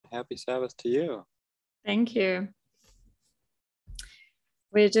happy Sabbath to you. Thank you.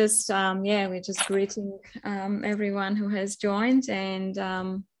 We're just greeting everyone who has joined,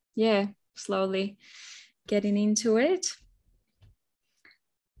 and slowly getting into it.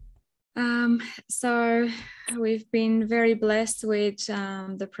 So we've been very blessed with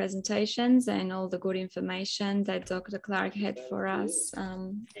the presentations and all the good information that Dr. Clark had for us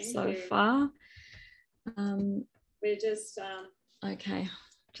so far. We're just okay,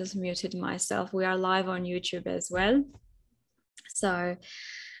 just muted myself. We are live on YouTube as well. So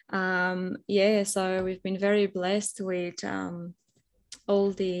so we've been very blessed with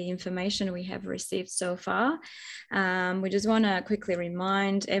all the information we have received so far. We just want to quickly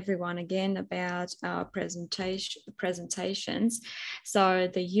remind everyone again about our presentations. So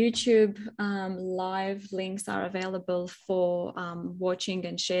the YouTube live links are available for watching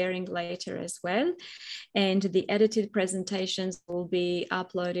and sharing later as well. And the edited presentations will be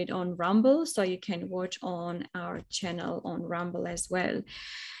uploaded on Rumble, so you can watch on our channel on Rumble as well.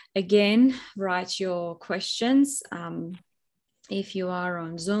 Again, write your questions. If you are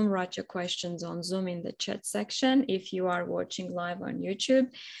on Zoom, write your questions on Zoom in the chat section. If you are watching live on YouTube,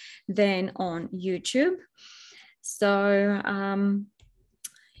 then on YouTube. So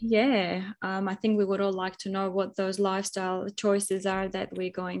I think we would all like to know what those lifestyle choices are that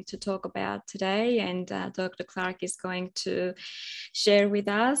we're going to talk about today, and Dr. Clark is going to share with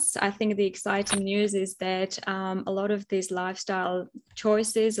us. I think the exciting news is that a lot of these lifestyle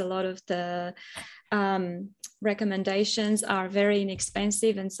choices, a lot of the recommendations are very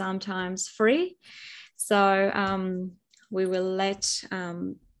inexpensive and sometimes free. So we will let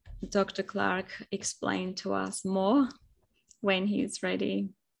Dr. Clark explain to us more when he's ready.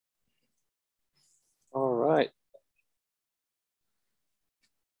 All right.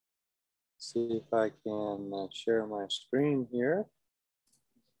 See if I can share my screen here.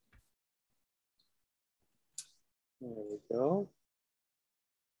 There we go.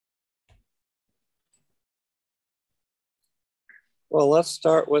 Well, let's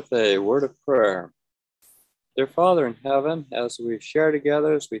start with a word of prayer. Dear Father in heaven, as we share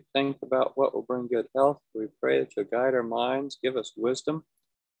together, as we think about what will bring good health, we pray that you'll guide our minds, give us wisdom,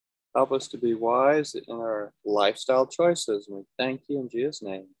 help us to be wise in our lifestyle choices. And we thank you in Jesus'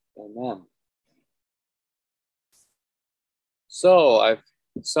 name. Amen. So I've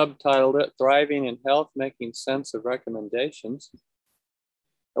subtitled it, Thriving in Health, Making Sense of Recommendations.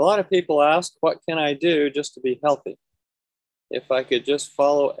 A lot of people ask, what can I do just to be healthy? If I could just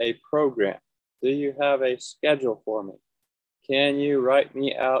follow a program, do you have a schedule for me? Can you write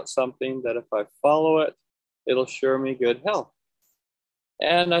me out something that if I follow it, it'll assure me good health?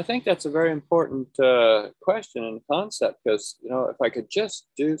 And I think that's a very important question and concept, because, if I could just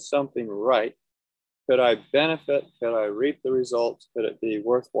do something right, could I benefit? Could I reap the results? Could it be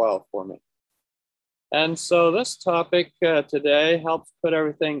worthwhile for me? And so this topic today helps put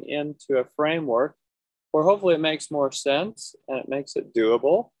everything into a framework where hopefully it makes more sense and it makes it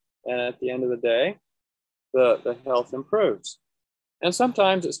doable. And at the end of the day, the health improves. And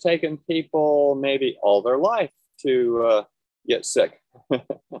sometimes it's taken people maybe all their life to get sick.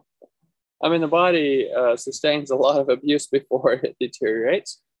 I mean, the body sustains a lot of abuse before it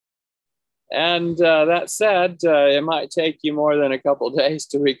deteriorates. And that said, it might take you more than a couple of days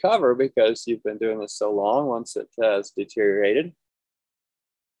to recover because you've been doing this so long once it has deteriorated.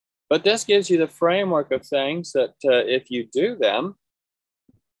 But this gives you the framework of things that if you do them,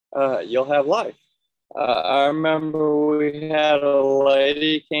 you'll have life. I remember we had a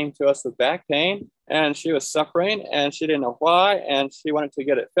lady came to us with back pain, and she was suffering, and she didn't know why, and she wanted to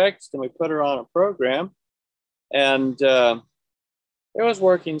get it fixed, and we put her on a program, and it was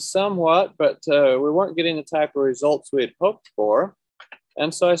working somewhat, but we weren't getting the type of results we had hoped for.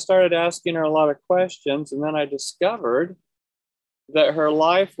 And so I started asking her a lot of questions, and then I discovered that her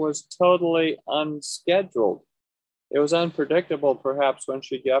life was totally unscheduled. It was unpredictable, perhaps, when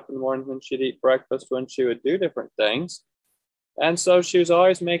she'd get up in the morning, when she'd eat breakfast, when she would do different things. And so she was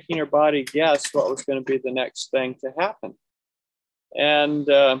always making her body guess what was going to be the next thing to happen. And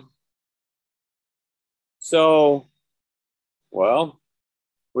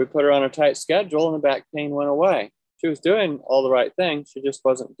we put her on a tight schedule and the back pain went away. She was doing all the right things. She just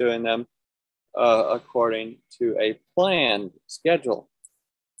wasn't doing them according to a planned schedule.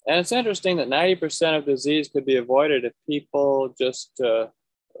 And it's interesting that 90% of disease could be avoided if people just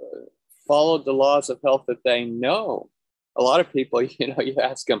followed the laws of health that they know. A lot of people, you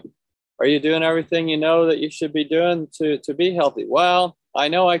ask them, are you doing everything you know that you should be doing to be healthy? Well, I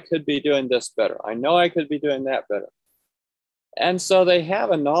know I could be doing this better. I know I could be doing that better. And so they have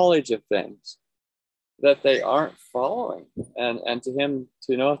a knowledge of things. that they aren't following, and to him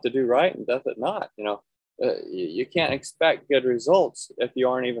to know if to do right and doth it not. You can't expect good results if you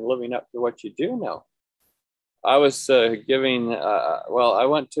aren't even living up to what you do know. I was I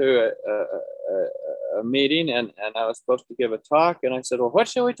went to a meeting, and I was supposed to give a talk, and I said, well, what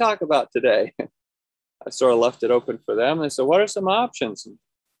should we talk about today? I sort of left it open for them. They said, what are some options?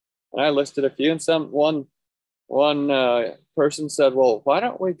 And I listed a few, and one person said, well, why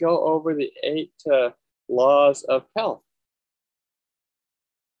don't we go over the 8 laws of health?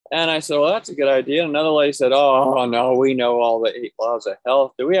 And I said, well, that's a good idea. And another lady said, oh, no, we know all the 8 laws of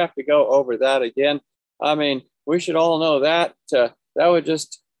health. Do we have to go over that again? I mean, we should all know that. That would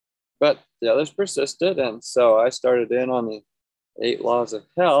just, but the others persisted. And so I started in on the 8 laws of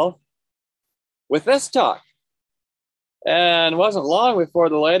health with this talk. And it wasn't long before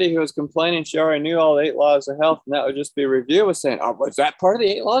the lady who was complaining she already knew all the 8 laws of health, and that would just be review, was saying, oh, was that part of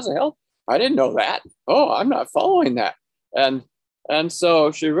the 8 laws of health? I didn't know that. Oh, I'm not following that. And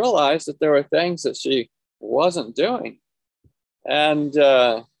so she realized that there were things that she wasn't doing. And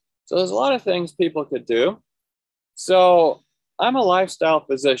so there's a lot of things people could do. So I'm a lifestyle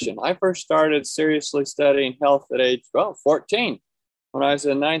physician. I first started seriously studying health at age 14, when I was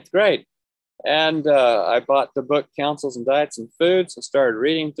in 9th grade. And I bought the book Counsels in Diets and Foods and started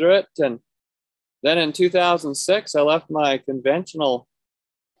reading through it. And then in 2006, I left my conventional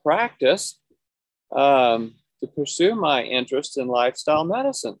practice to pursue my interest in lifestyle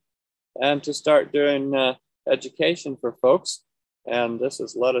medicine and to start doing education for folks. And this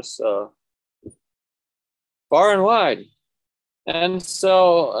has led us far and wide. And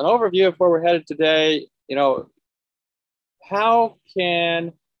so an overview of where we're headed today, how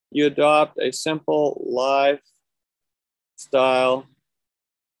can you adopt a simple lifestyle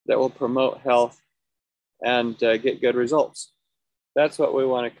that will promote health and get good results? That's what we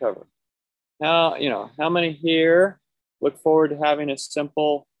want to cover. How many here look forward to having a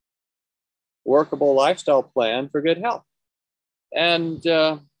simple, workable lifestyle plan for good health? And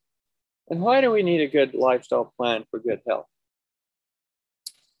why do we need a good lifestyle plan for good health?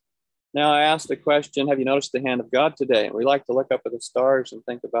 Now, I asked the question, have you noticed the hand of God today? And we like to look up at the stars and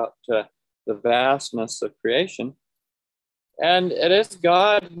think about the vastness of creation. And it is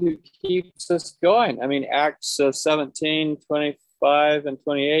God who keeps us going. I mean, Acts 17, 25 and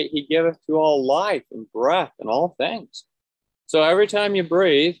 28, he giveth to all life and breath and all things. So every time you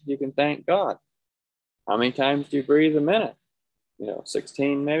breathe, you can thank God. How many times do you breathe a minute?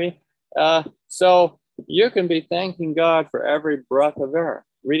 16 maybe. So you can be thanking God for every breath of air.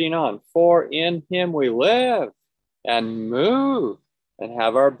 Reading on, for in him we live and move and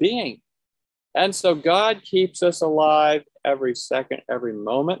have our being. And so God keeps us alive every second, every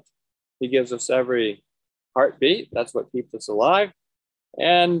moment. He gives us every heartbeat. That's what keeps us alive.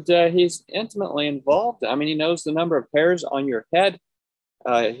 And he's intimately involved. I mean, he knows the number of hairs on your head.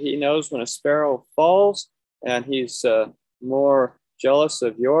 He knows when a sparrow falls, and he's more jealous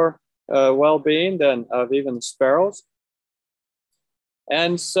of your well-being than of even the sparrows.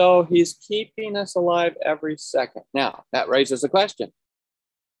 And so he's keeping us alive every second. Now, that raises a question,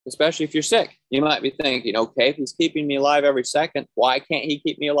 especially if you're sick. You might be thinking, okay, if he's keeping me alive every second, why can't he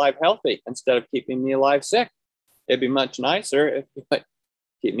keep me alive healthy instead of keeping me alive sick? It'd be much nicer if he would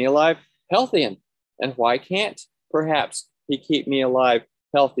keep me alive healthy. And why can't perhaps he keep me alive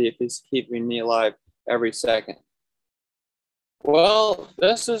healthy if he's keeping me alive every second? Well,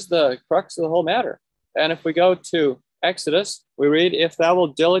 this is the crux of the whole matter. And if we go to Exodus, we read, if thou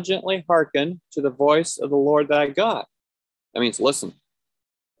wilt diligently hearken to the voice of the Lord thy God. That means listen.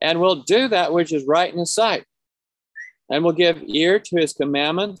 And will do that which is right in his sight. And will give ear to his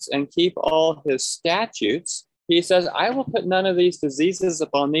commandments and keep all his statutes. He says, I will put none of these diseases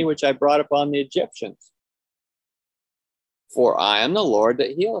upon thee, which I brought upon the Egyptians. For I am the Lord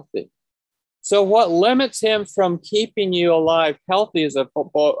that healeth thee. So what limits him from keeping you alive healthy as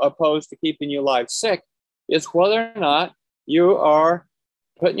opposed to keeping you alive sick is whether or not you are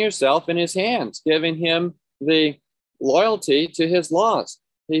putting yourself in his hands, giving him the loyalty to his laws.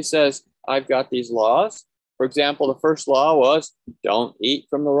 He says, I've got these laws. For example, the first law was, don't eat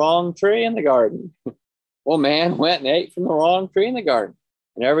from the wrong tree in the garden. Well, man went and ate from the wrong tree in the garden.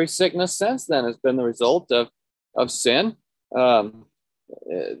 And every sickness since then has been the result of sin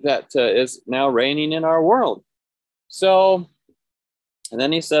that is now reigning in our world. So, and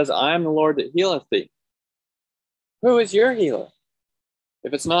then he says, I am the Lord that healeth thee. Who is your healer?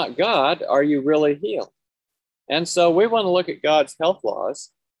 If it's not God, are you really healed? And so we want to look at God's health laws.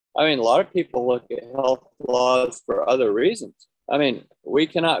 I mean, a lot of people look at health laws for other reasons. I mean, we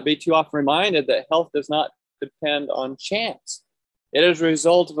cannot be too often reminded that health does not depend on chance. It is a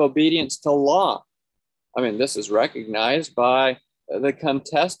result of obedience to law. I mean, this is recognized by the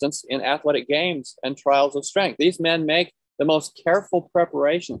contestants in athletic games and trials of strength. These men make the most careful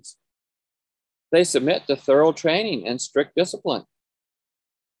preparations. They submit to thorough training and strict discipline.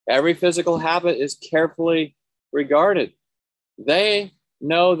 Every physical habit is carefully regarded. They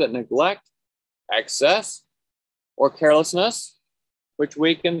know that neglect, excess, or carelessness, which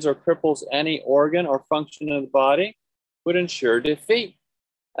weakens or cripples any organ or function of the body, would ensure defeat.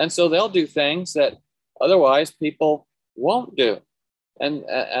 And so they'll do things that otherwise people won't do.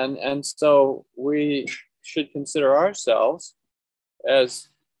 And so we should consider ourselves as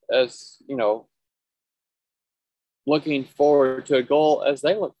you know, looking forward to a goal as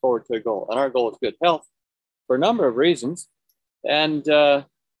they look forward to a goal. And our goal is good health for a number of reasons. And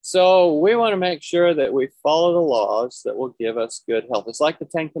so we want to make sure that we follow the laws that will give us good health. It's like the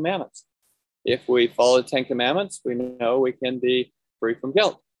 10 Commandments. If we follow the 10 Commandments, we know we can be free from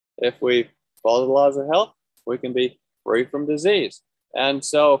guilt. If we follow the laws of health, we can be free from disease. And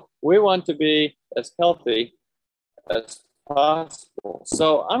so we want to be as healthy as possible.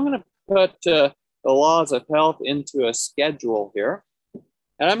 So I'm going to put the laws of health into a schedule here.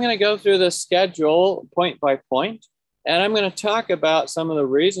 And I'm going to go through this schedule point by point. And I'm going to talk about some of the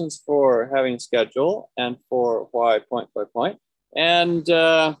reasons for having a schedule and for why point by point. And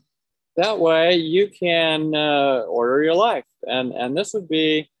that way you can order your life. And this would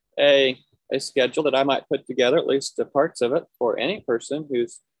be a schedule that I might put together, at least the parts of it, for any person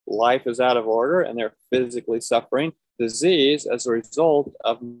whose life is out of order and they're physically suffering disease as a result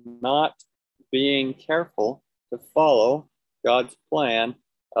of not being careful to follow God's plan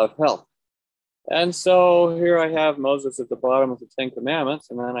of health. And so here I have Moses at the bottom of the 10 Commandments,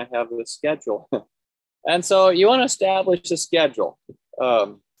 and then I have the schedule. And so you want to establish a schedule.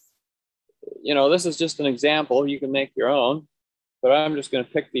 You know, this is just an example. You can make your own, but I'm just going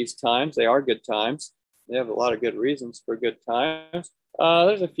to pick these times. They are good times. They have a lot of good reasons for good times.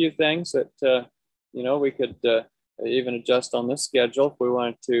 There's a few things that, you know, we could even adjust on this schedule if we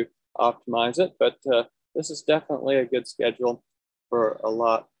wanted to optimize it. But this is definitely a good schedule for a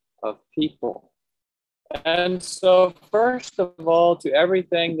lot of people. And so first of all, to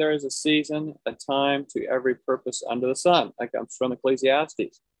everything, there is a season, a time to every purpose under the sun. That comes from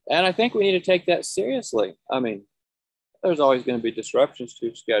Ecclesiastes. And I think we need to take that seriously. I mean, there's always going to be disruptions to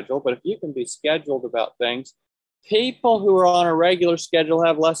your schedule, but if you can be scheduled about things, people who are on a regular schedule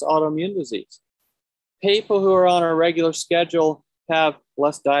have less autoimmune disease. People who are on a regular schedule have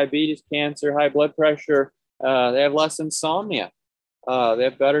less diabetes, cancer, high blood pressure. They have less insomnia. They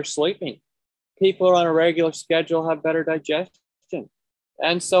have better sleeping. People who are on a regular schedule have better digestion.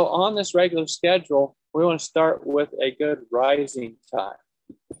 And so on this regular schedule, we want to start with a good rising time.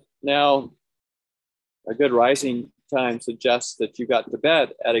 Now, a good rising time suggests that you got to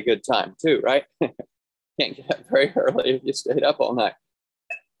bed at a good time too, right? Can't get up very early if you stayed up all night.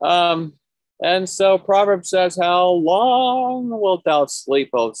 And so Proverbs says, how long wilt thou sleep,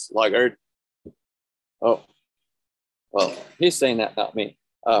 O sluggard? Oh, well, he's saying that, not me.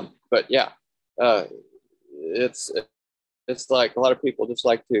 But yeah, it's like a lot of people just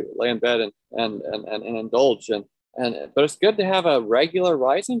like to lay in bed and indulge. But it's good to have a regular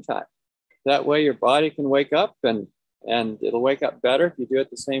rising time. That way your body can wake up and it'll wake up better if you do it at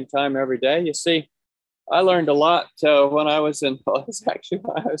the same time every day. You see, I learned a lot when I was in, well, it's actually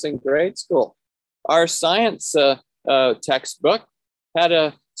when I was in grade school. Our science textbook had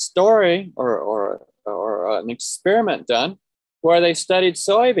a story or an experiment done where they studied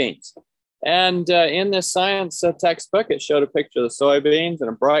soybeans. And in this science textbook, it showed a picture of the soybeans and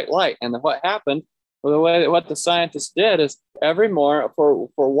a bright light. And what happened, well, the way what the scientists did is every morning, for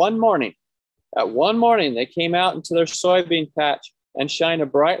one morning, at one morning, they came out into their soybean patch and shined a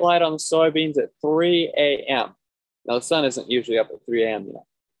bright light on the soybeans at 3 a.m. Now, the sun isn't usually up at 3 a.m. yet.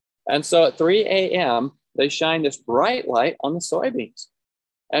 And so at 3 a.m., they shined this bright light on the soybeans.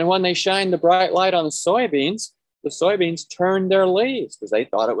 And when they shined the bright light on the soybeans turned their leaves because they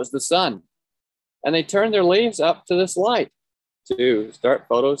thought it was the sun. And they turned their leaves up to this light to start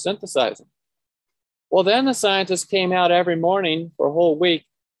photosynthesizing. Well, then the scientists came out every morning for a whole week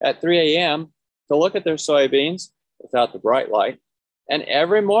at 3 a.m. to look at their soybeans without the bright light. And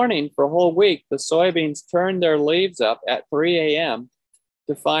every morning for a whole week, the soybeans turned their leaves up at 3 a.m.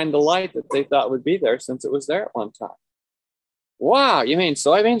 to find the light that they thought would be there since it was there at one time. Wow, you mean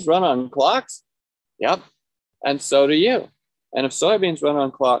soybeans run on clocks? Yep, and so do you. And if soybeans run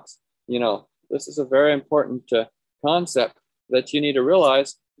on clocks, you know, this is a very important concept that you need to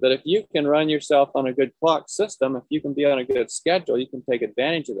realize that if you can run yourself on a good clock system, if you can be on a good schedule, you can take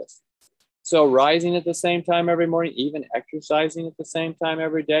advantage of this. So rising at the same time every morning, even exercising at the same time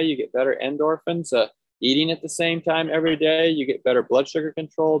every day, you get better endorphins. Eating at the same time every day, you get better blood sugar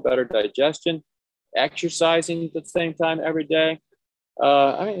control, better digestion. Exercising at the same time every day.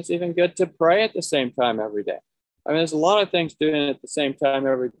 I mean, it's even good to pray at the same time every day. I mean, there's a lot of things doing it at the same time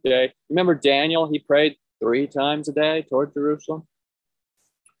every day. Remember Daniel, he prayed 3 times a day toward Jerusalem.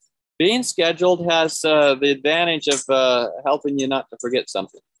 Being scheduled has the advantage of helping you not to forget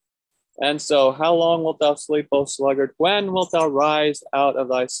something. And so, how long wilt thou sleep, O sluggard? When wilt thou rise out of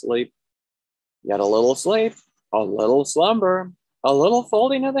thy sleep? Yet a little sleep, a little slumber, a little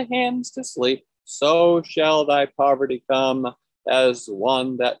folding of the hands to sleep, so shall thy poverty come as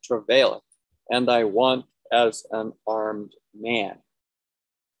one that travaileth, and thy want as an armed man.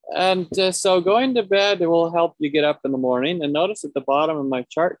 And so going to bed will help you get up in the morning. And notice at the bottom of my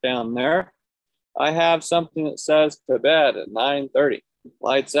chart down there, I have something that says to bed at 9:30.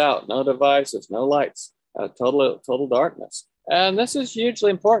 Lights out, no devices, no lights, total darkness. And this is hugely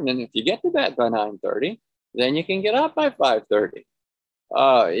important. And if you get to bed by 9:30, then you can get up by 5:30.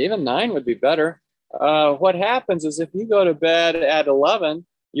 Even 9 would be better. What happens is if you go to bed at 11,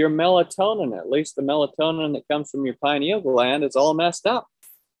 your melatonin, at least the melatonin that comes from your pineal gland, is all messed up.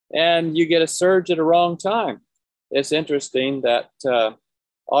 And you get a surge at a wrong time. It's interesting that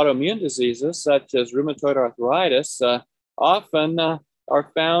autoimmune diseases such as rheumatoid arthritis often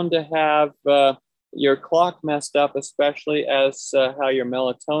are found to have your clock messed up, especially as how your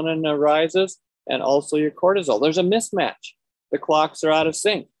melatonin rises and also your cortisol. There's a mismatch. The clocks are out of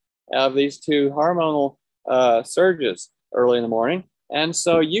sync of these two hormonal surges early in the morning. And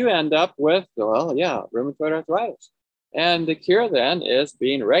so you end up with, well, yeah, rheumatoid arthritis. And the cure then is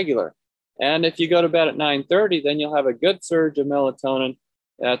being regular. And if you go to bed at 9:30, then you'll have a good surge of melatonin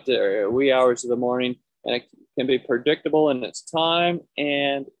at the wee hours of the morning. And it can be predictable in its time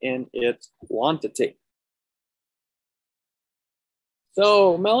and in its quantity.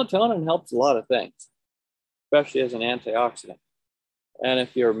 So melatonin helps a lot of things, especially as an antioxidant. And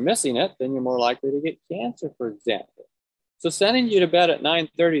if you're missing it, then you're more likely to get cancer, for example. So sending you to bed at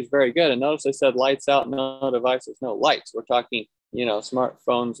 9:30 is very good. And notice I said lights out, no devices, no lights. We're talking,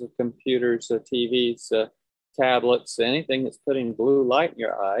 smartphones, computers, TVs, tablets, anything that's putting blue light in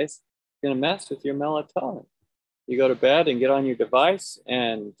your eyes is going to mess with your melatonin. You go to bed and get on your device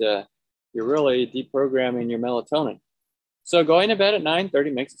and you're really deprogramming your melatonin. So going to bed at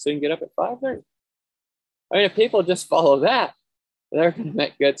 9:30 makes it so you can get up at 5:30. I mean, if people just follow that, they're going to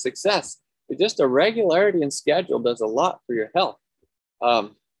make good success. Just a regularity and schedule does a lot for your health,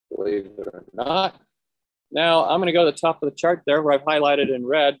 believe it or not. Now, I'm going to go to the top of the chart there where I've highlighted in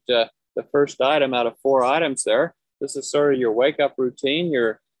red the first item out of 4 items there. This is sort of your wake-up routine,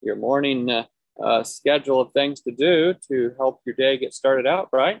 your morning schedule of things to do to help your day get started out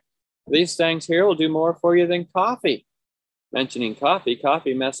right. These things here will do more for you than coffee. Mentioning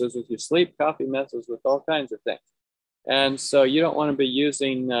coffee messes with your sleep. Coffee messes with all kinds of things. And so you don't want to be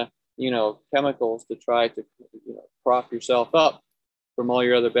using chemicals to try to prop yourself up from all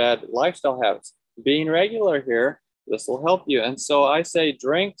your other bad lifestyle habits. Being regular here, this will help you. And so I say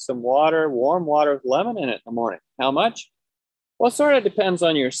drink some water, warm water with lemon in it in the morning. How much? Well, it sort of depends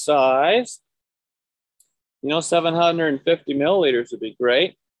on your size. 750 milliliters would be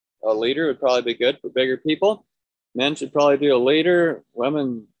great. A liter would probably be good for bigger people. Men should probably do a liter,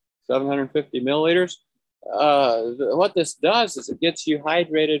 women 750 milliliters. What this does is it gets you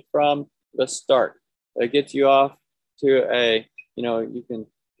hydrated from the start. It gets you off to you can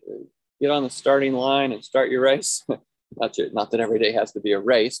get on the starting line and start your race. Not that every day has to be a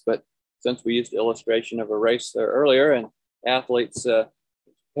race, but since we used the illustration of a race there earlier and athletes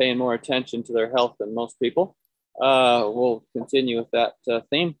paying more attention to their health than most people, we'll continue with that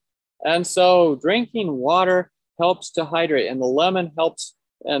theme. And so drinking water helps to hydrate, and the lemon helps.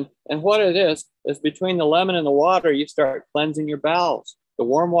 And what it is between the lemon and the water, you start cleansing your bowels. The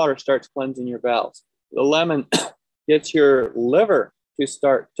warm water starts cleansing your bowels. The lemon gets your liver to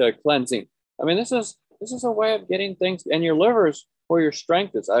start cleansing. I mean, this is a way of getting things, and your liver is where your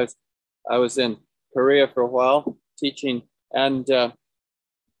strength is. I was in Korea for a while teaching, and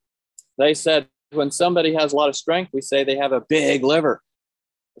they said when somebody has a lot of strength, we say they have a big liver.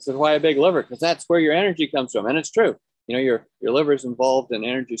 I said, why a big liver? Because that's where your energy comes from, and it's true. Your liver is involved in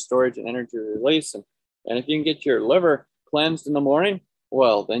energy storage and energy release. And if you can get your liver cleansed in the morning,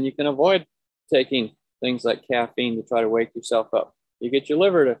 well, then you can avoid taking things like caffeine to try to wake yourself up. You get your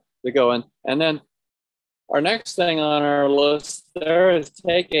liver to go in. And then our next thing on our list there is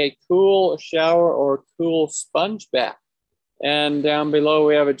take a cool shower or cool sponge bath. And down below,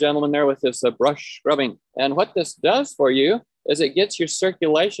 we have a gentleman there with this brush scrubbing. And what this does for you is it gets your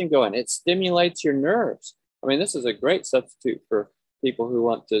circulation going. It stimulates your nerves. I mean, this is a great substitute for people who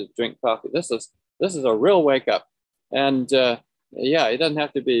want to drink coffee. This this is a real wake up. And yeah, it doesn't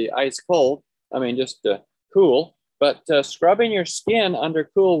have to be ice cold. I mean, just cool. But scrubbing your skin under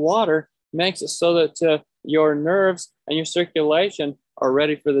cool water makes it so that your nerves and your circulation are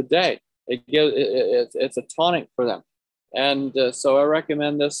ready for the day. It's a tonic for them. And so I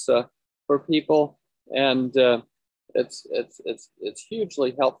recommend this for people, and it's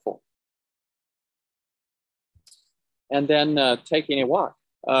hugely helpful. And then taking a walk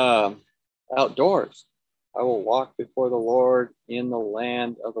outdoors. I will walk before the Lord in the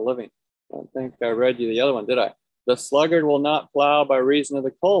land of the living. I don't think I read you the other one, did I? The sluggard will not plow by reason of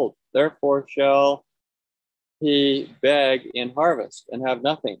the cold. Therefore shall he beg in harvest and have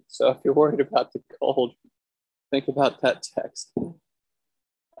nothing. So if you're worried about the cold, think about that text.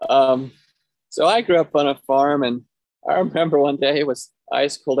 So I grew up on a farm, and I remember one day it was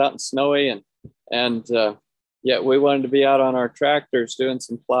ice cold out and snowy, and yet we wanted to be out on our tractors doing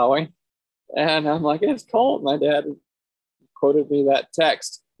some plowing. And I'm like, it's cold. My dad quoted me that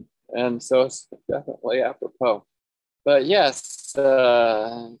text. And so it's definitely apropos. But yes,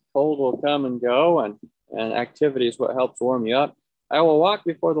 cold will come and go, and activity is what helps warm you up. I will walk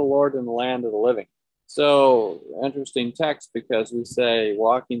before the Lord in the land of the living. So interesting text, because we say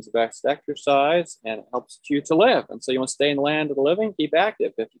walking is the best exercise and it helps you to live. And so you want to stay in the land of the living, keep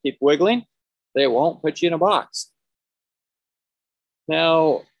active. If you keep wiggling, they won't put you in a box.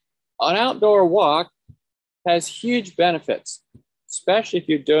 Now, an outdoor walk has huge benefits, especially if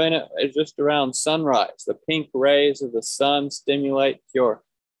you're doing it just around sunrise. The pink rays of the sun stimulate your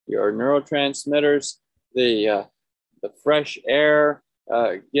neurotransmitters. The fresh air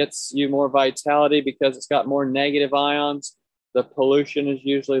gets you more vitality because it's got more negative ions. The pollution is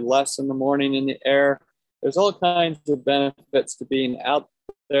usually less in the morning in the air. There's all kinds of benefits to being out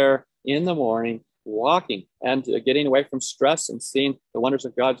there in the morning, walking, and getting away from stress and seeing the wonders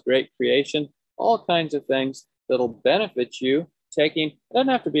of God's great creation. All kinds of things that'll benefit you. It doesn't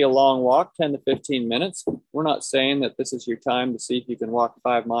have to be a long walk, 10 to 15 minutes. We're not saying that this is your time to see if you can walk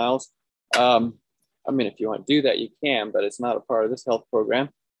 5 miles. I mean, if you want to do that, you can, but it's not a part of this health program.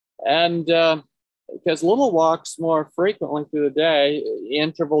 And because little walks more frequently through the day,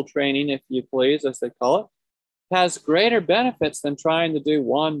 interval training, if you please, as they call it, has greater benefits than trying to do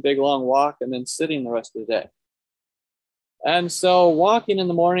one big long walk and then sitting the rest of the day. And so walking in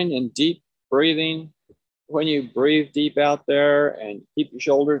the morning and deep breathing, when you breathe deep out there and keep your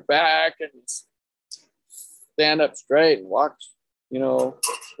shoulders back and stand up straight and walk,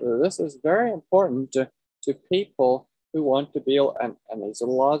 this is very important to people who want to be, and these are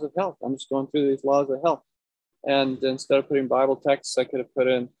the laws of health. I'm just going through these laws of health. And instead of putting Bible texts, I could have put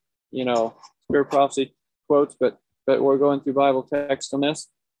in, Spirit Prophecy quotes, but we're going through Bible text on this.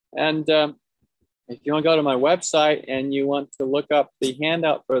 And if you want to go to my website and you want to look up the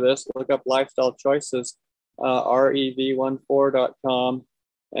handout for this, look up Lifestyle Choices, rev14.com,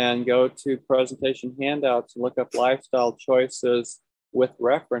 and go to presentation handouts and look up Lifestyle Choices with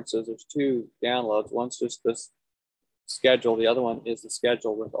references. There's 2 downloads. One's just this schedule. The other one is the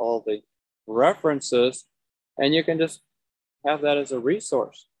schedule with all the references. And you can just have that as a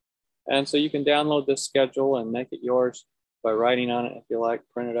resource. And so you can download this schedule and make it yours by writing on it if you like,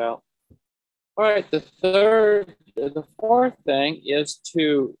 print it out. All right, the fourth thing is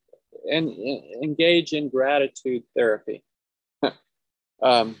to engage in gratitude therapy.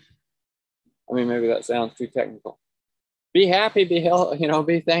 Maybe that sounds too technical. Be happy, be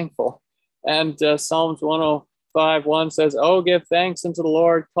thankful. And Psalms 105:1 says, "Oh, give thanks unto the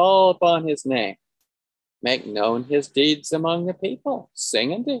Lord, call upon his name. Make known his deeds among the people.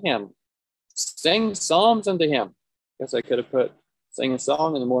 Sing unto him. Sing psalms unto him." Guess I could have put sing a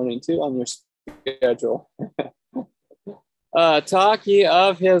song in the morning too on your schedule. Talk ye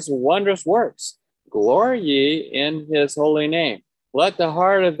of his wondrous works. Glory ye in his holy name. Let the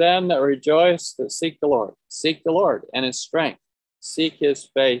heart of them that rejoice that seek the Lord and his strength. Seek his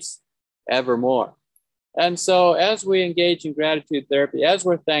face evermore. And so as we engage in gratitude therapy, as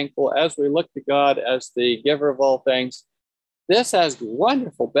we're thankful, as we look to God as the giver of all things, this has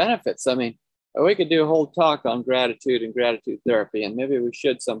wonderful benefits. I mean, we could do a whole talk on gratitude and gratitude therapy, and maybe we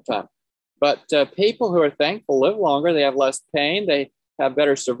should sometime. But people who are thankful live longer. They have less pain. They have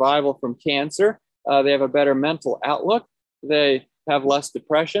better survival from cancer. They have a better mental outlook. They have less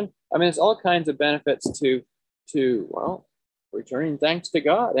depression. I mean, there's all kinds of benefits to returning thanks to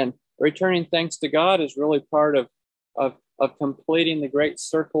God. And returning thanks to God is really part of completing the great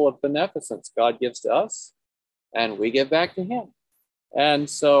circle of beneficence God gives to us, and we give back to him. And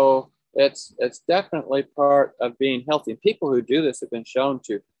so it's definitely part of being healthy. And people who do this have been shown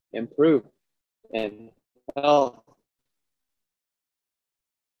to improve in health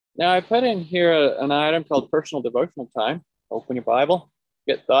Now I put in here an item called personal devotional time. Open your Bible,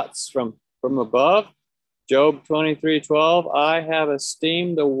 get thoughts from above. Job 23:12, I have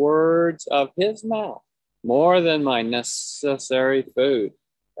esteemed the words of his mouth more than my necessary food.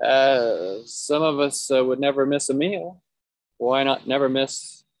 Some of us would never miss a meal. Why not never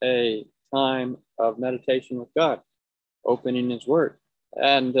miss a time of meditation with God, opening his word?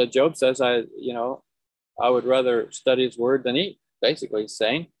 And Job says, I would rather study his word than eat, basically he's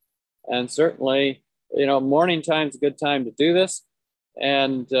saying. And certainly, morning time is a good time to do this.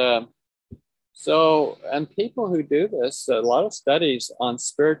 And and people who do this, a lot of studies on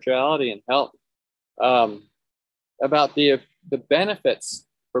spirituality and health, about the benefits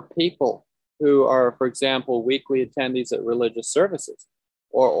for people who are, for example, weekly attendees at religious services,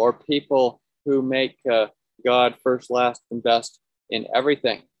 or people who make God first, last, and best in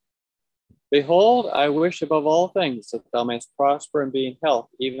everything. Behold, I wish above all things that thou mayest prosper and be in health,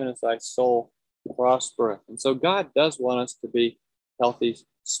 even as thy soul prospereth. And so God does want us to be healthy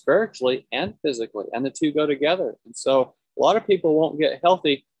spiritually and physically, and the two go together. And so a lot of people won't get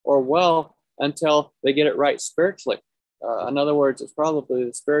healthy or well until they get it right spiritually. In other words, it's probably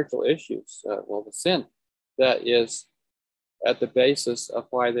the spiritual issues, the sin, that is at the basis of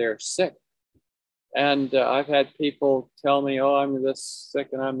why they're sick. And I've had people tell me, oh, I'm this sick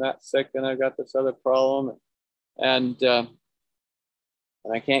and I'm that sick and I've got this other problem, and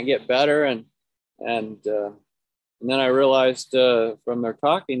I can't get better. And then I realized from their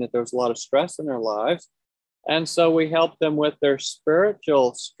talking that there was a lot of stress in their lives. And so we help them with their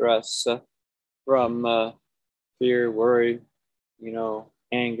spiritual stress from fear, worry,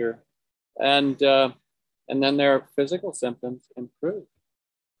 anger. And then their physical symptoms improve.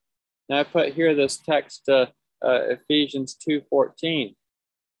 Now I put here this text, Ephesians 2:14.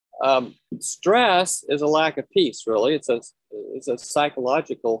 Stress is a lack of peace, really. It's a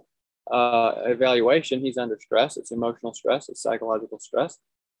psychological evaluation. He's under stress. It's emotional stress. It's psychological stress.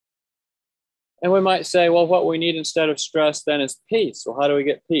 And we might say, well, what we need instead of stress then is peace. Well, how do we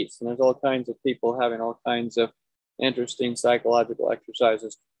get peace? And there's all kinds of people having all kinds of interesting psychological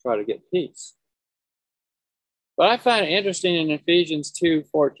exercises to try to get peace. But I find it interesting in Ephesians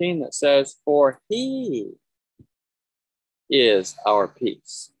 2:14 that says, for he is our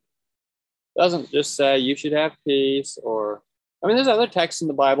peace. It doesn't just say you should have peace, there's other texts in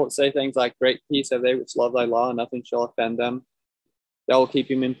the Bible that say things like, great peace have they which love thy law, and nothing shall offend them. Thou will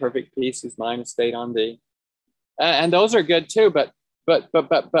keep him in perfect peace whose mind is stayed on thee. And those are good too, but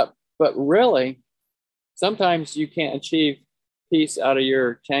really, sometimes you can't achieve peace out of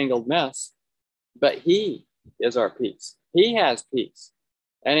your tangled mess. But he is our peace. He has peace.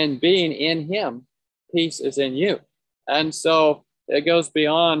 And in being in him, peace is in you. And so it goes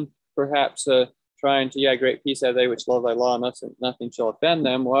beyond perhaps trying to, great peace have they which love thy law, nothing shall offend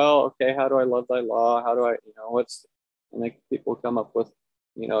them. Well, okay, how do I love thy law? How do I, and then people come up with,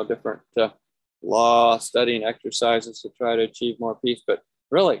 different law studying exercises to try to achieve more peace. But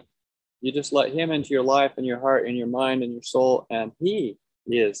really, you just let him into your life and your heart and your mind and your soul, and he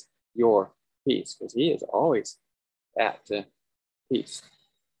is your peace, because he is always at peace.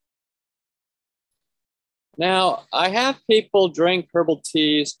 Now, I have people drink herbal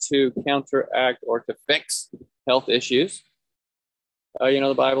teas to counteract or to fix health issues.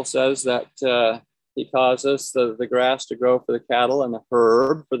 The Bible says that he causes the grass to grow for the cattle and the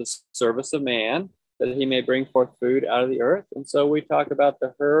herb for the service of man, that he may bring forth food out of the earth. And so we talk about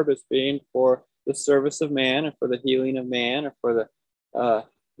the herb as being for the service of man, and for the healing of man, or for the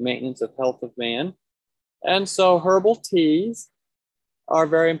maintenance of health of man. And so herbal teas are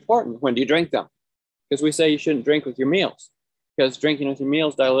very important. When do you drink them? Because we say you shouldn't drink with your meals, because drinking with your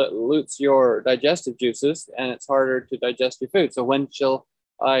meals dilutes your digestive juices and it's harder to digest your food. So when shall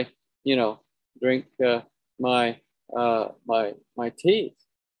I, drink my teas?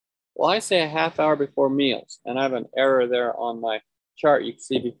 Well, I say a half hour before meals, and I have an error there on my chart. You can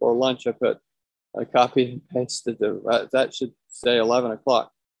see before lunch I put a copy and pasted that should say 11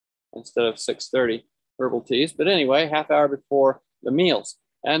 o'clock instead of 6:30 herbal teas. But anyway, half hour before the meals.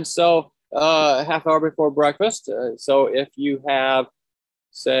 And so half hour before breakfast. So if you have,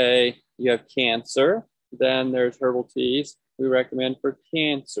 say, you have cancer, then there's herbal teas we recommend for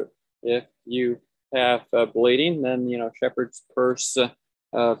cancer. If you have bleeding, then, shepherd's purse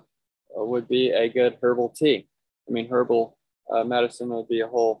would be a good herbal tea. Herbal medicine would be a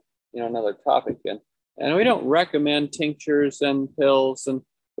whole, another topic. And we don't recommend tinctures and pills, and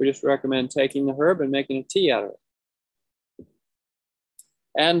we just recommend taking the herb and making a tea out of it.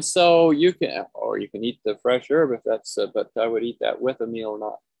 And so you can eat the fresh herb if that's, but I would eat that with a meal,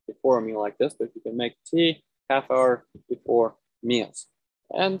 not before a meal like this. But if you can make tea half hour before meals.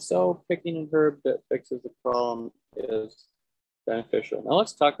 And so picking a herb that fixes the problem is beneficial. Now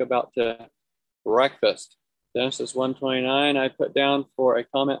let's talk about breakfast. Genesis 1:29, I put down for a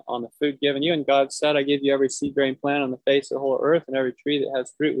comment on the food given you. And God said, I give you every seed-bearing plant on the face of the whole earth and every tree that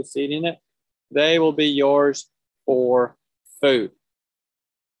has fruit with seed in it. They will be yours for food.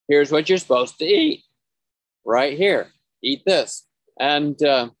 Here's what you're supposed to eat. Right here. Eat this. And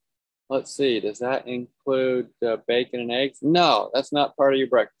let's see, does that include bacon and eggs? No, that's not part of your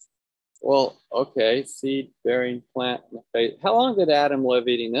breakfast. Well, okay, seed-bearing plant on the face. How long did Adam live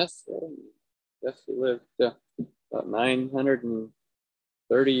eating this? I guess he lived about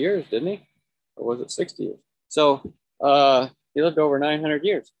 930 years, didn't he? Or was it 60 years? So he lived over 900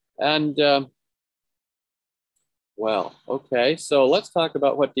 years. And well, okay, so let's talk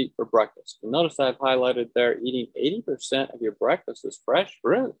about what to eat for breakfast. Notice I've highlighted there eating 80% of your breakfast is fresh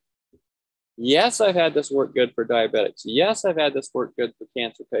fruit. Yes, I've had this work good for diabetics. Yes, I've had this work good for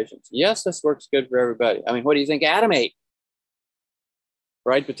cancer patients. Yes, this works good for everybody. I mean, what do you think Adam ate?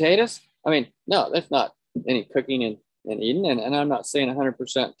 Fried potatoes? I mean, no, that's not any cooking and eating. And I'm not saying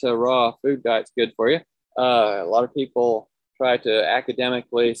 100% raw food diet's good for you. A lot of people try to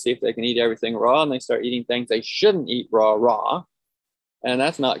academically see if they can eat everything raw, and they start eating things they shouldn't eat raw. And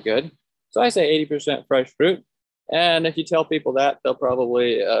that's not good. So I say 80% fresh fruit. And if you tell people that, they'll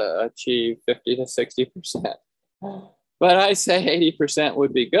probably achieve 50 to 60%. But I say 80%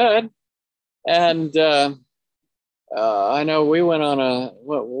 would be good. And I know we went on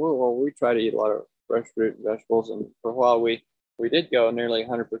we try to eat a lot of fresh fruit and vegetables. And for a while, we did go nearly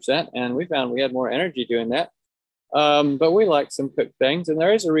 100%. And we found we had more energy doing that. But we like some cooked things. And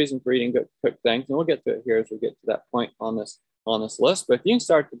there is a reason for eating cooked things. And we'll get to it here as we get to that point on this list. But if you can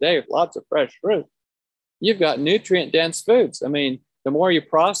start the day with lots of fresh fruit, you've got nutrient-dense foods. I mean, the more you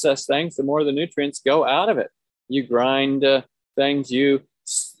process things, the more the nutrients go out of it. You grind things, you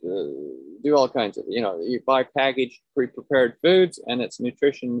do all kinds of, you buy packaged, pre-prepared foods, and its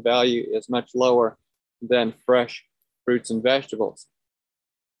nutrition value is much lower than fresh fruits and vegetables.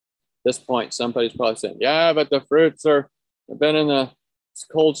 At this point, somebody's probably saying, yeah, but the fruits have been in the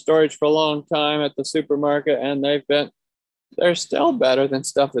cold storage for a long time at the supermarket, and they're still better than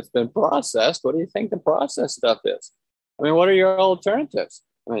stuff that's been processed. What do you think the processed stuff is? I mean, what are your alternatives?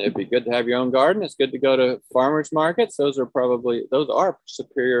 I mean, it'd be good to have your own garden. It's good to go to farmers markets. Those are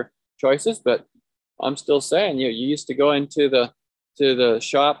superior choices. But I'm still saying, you used to go into the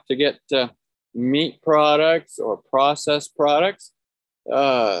shop to get meat products or processed products.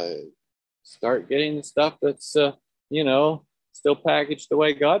 Start getting the stuff that's still packaged the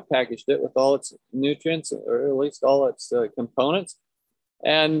way God packaged it, with all its nutrients, or at least all its components.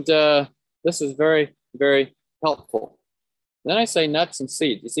 And this is very, very helpful. Then I say nuts and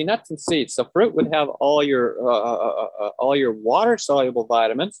seeds. You see, nuts and seeds. So fruit would have all your water-soluble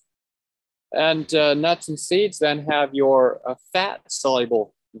vitamins, and nuts and seeds then have your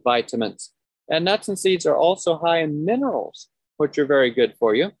fat-soluble vitamins. And nuts and seeds are also high in minerals, which are very good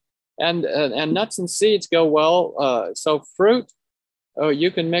for you. And nuts and seeds go well. So fruit,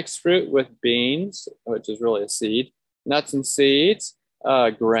 you can mix fruit with beans, which is really a seed, nuts and seeds,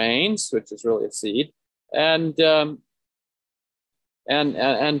 grains, which is really a seed, and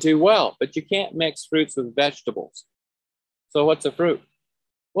do well. But you can't mix fruits with vegetables. So what's a fruit?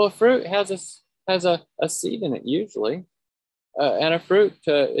 Well, fruit has a seed in it usually, and a fruit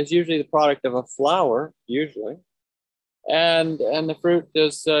is usually the product of a flower usually. And the fruit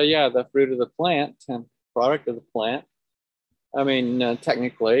is, the fruit of the plant and product of the plant. I mean,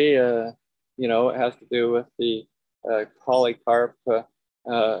 technically, it has to do with the polycarp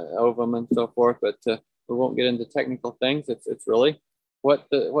ovum and so forth, but we won't get into technical things. It's really what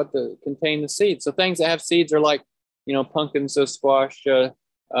contain the seeds. So things that have seeds are like, pumpkins, squash, your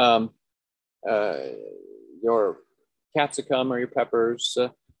capsicum or your peppers,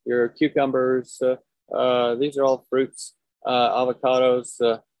 your cucumbers. These are all fruits,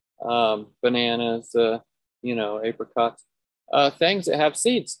 avocados, bananas, apricots, things that have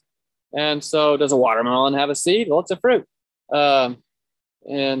seeds. And so does a watermelon have a seed? Well, it's a fruit. And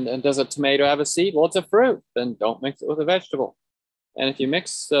does a tomato have a seed? Well, it's a fruit. Then don't mix it with a vegetable. And if you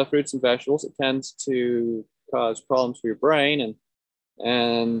mix fruits and vegetables, it tends to cause problems for your brain.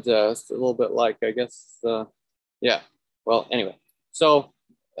 And it's a little bit like, I guess, well, anyway. So,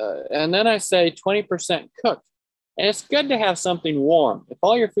 and then I say 20% cooked. And it's good to have something warm. If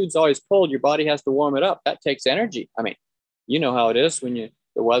all your food's always cold, your body has to warm it up. That takes energy. I mean, you know how it is when the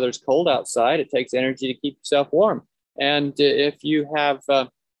weather's cold outside. It takes energy to keep yourself warm. And if you have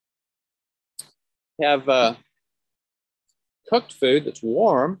cooked food that's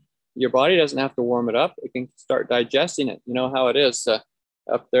warm, your body doesn't have to warm it up. It can start digesting it. You know how it is.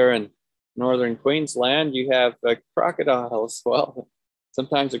 up there in northern Queensland, you have crocodiles. Well,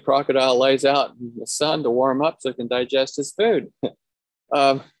 sometimes a crocodile lays out in the sun to warm up so it can digest his food.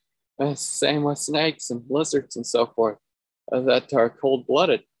 Same with snakes and lizards and so forth that are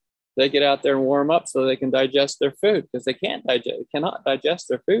cold-blooded. They get out there and warm up so they can digest their food, because they cannot digest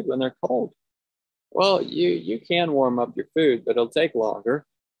their food when they're cold. Well, you can warm up your food, but it'll take longer.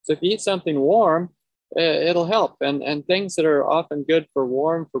 So if you eat something warm, it'll help. And things that are often good for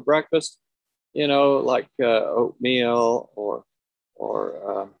warm for breakfast, you know, like oatmeal or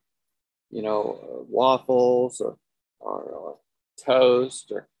waffles or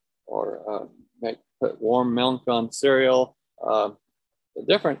toast or put warm milk on cereal. The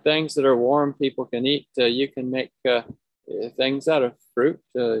different things that are warm people can eat. You can make things out of fruit,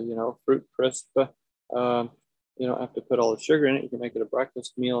 fruit crisp. You don't have to put all the sugar in it. You can make it a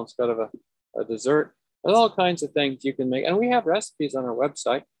breakfast meal instead of a dessert. There's all kinds of things you can make. And we have recipes on our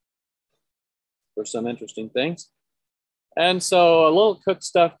website for some interesting things. And so a little cooked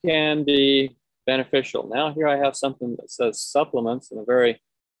stuff can be beneficial. Now here I have something that says supplements in a very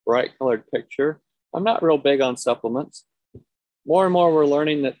bright colored picture. I'm not real big on supplements. More and more we're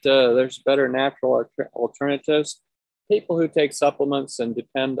learning that there's better natural alternatives. People who take supplements and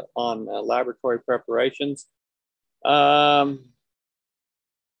depend on laboratory preparations can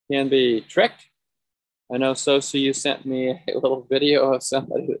be tricked. I know, Sosa, you sent me a little video of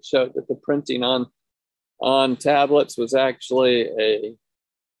somebody that showed that the printing on tablets was actually I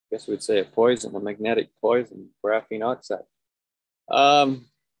guess we'd say a poison, a magnetic poison, graphene oxide.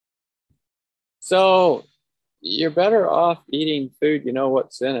 So you're better off eating food you know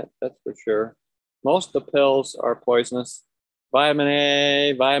what's in it, that's for sure. Most of the pills are poisonous. Vitamin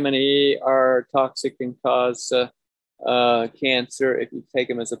A, vitamin E are toxic and cause cancer if you take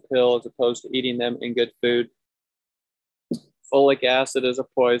them as a pill as opposed to eating them in good food. Folic acid is a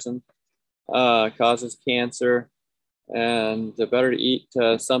poison, causes cancer, and better to eat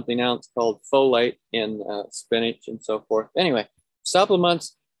something else called folate in spinach and so forth. Anyway,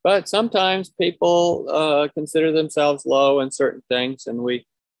 supplements, but sometimes people consider themselves low in certain things, and we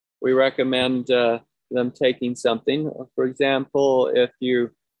recommend them taking something. For example, if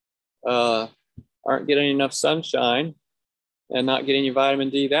you aren't getting enough sunshine and not getting your vitamin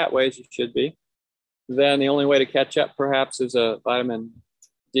D that way as you should be, then the only way to catch up perhaps is a vitamin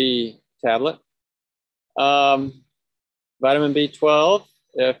D tablet. Vitamin B12,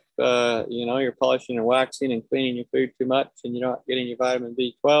 if you're polishing and waxing and cleaning your food too much and you're not getting your vitamin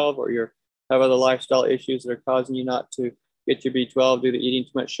B12, or you have other lifestyle issues that are causing you not to get your B12 due to eating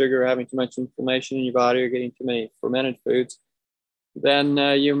too much sugar, having too much inflammation in your body, or getting too many fermented foods, then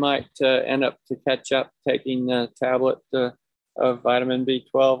you might end up to catch up taking a tablet of vitamin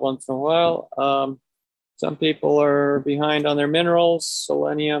B12 once in a while. Some people are behind on their minerals,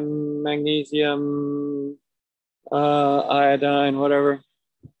 selenium, magnesium, iodine, whatever.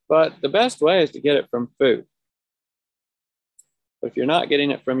 But the best way is to get it from food. But if you're not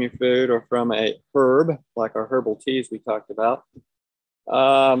getting it from your food or from a herb, like our herbal teas we talked about,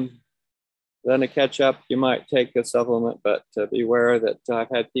 then to catch up, you might take a supplement, but beware that I've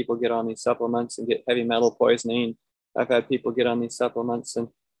had people get on these supplements and get heavy metal poisoning. I've had people get on these supplements and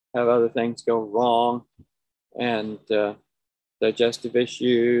have other things go wrong, and digestive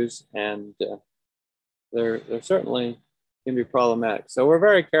issues, and they're certainly can be problematic. So we're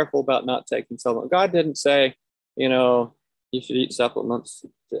very careful about not taking supplements. God didn't say, you should eat supplements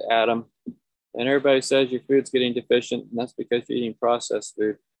to add them. And everybody says your food's getting deficient, and that's because you're eating processed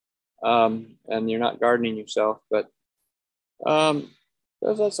food and you're not gardening yourself. But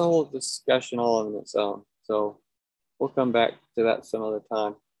that's a whole discussion all on its own. So we'll come back to that some other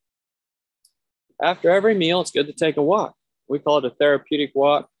time. After every meal, it's good to take a walk. We call it a therapeutic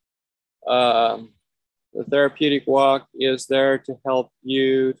walk. The therapeutic walk is there to help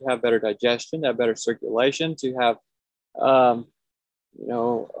you to have better digestion, to have better circulation, to have a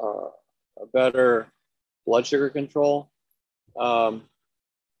better blood sugar control. Psalms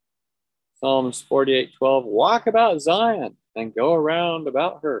 48:12, walk about Zion and go around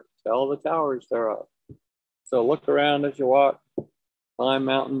about her, tell the towers thereof. So look around as you walk, climb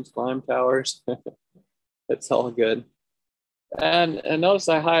mountains, climb towers. It's all good. And notice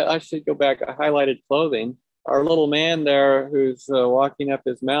I should go back, I highlighted clothing. Our little man there who's walking up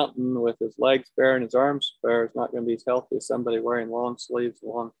his mountain with his legs bare and his arms bare is not going to be as healthy as somebody wearing long sleeves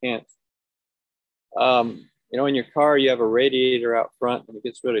and long pants. In your car, you have a radiator out front and it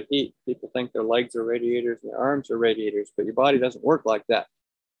gets rid of heat. People think their legs are radiators and their arms are radiators, but your body doesn't work like that.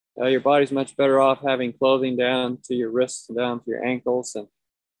 Your body's much better off having clothing down to your wrists and down to your ankles and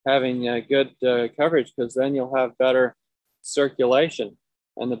having good coverage, because then you'll have better circulation.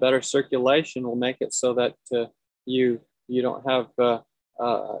 And the better circulation will make it so that you don't have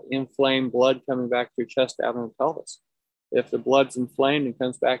inflamed blood coming back to your chest, abdomen, pelvis. If the blood's inflamed and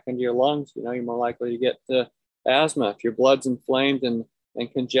comes back into your lungs, you know, you're more likely to get asthma. If your blood's inflamed and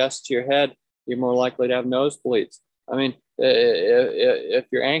congests your head, you're more likely to have nosebleeds. I mean, if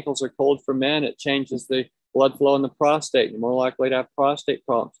your ankles are cold for men, it changes the blood flow in the prostate. You're more likely to have prostate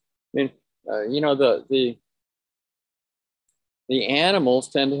problems. I mean, you know, the animals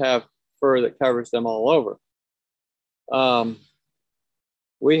tend to have fur that covers them all over.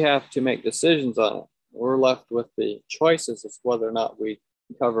 We have to make decisions on it. We're left with the choices as to whether or not we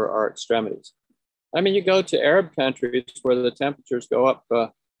cover our extremities. I mean, you go to Arab countries where the temperatures go up,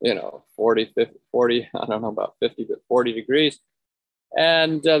 you know, 40, 50, 40, I don't know about 50, but 40 degrees.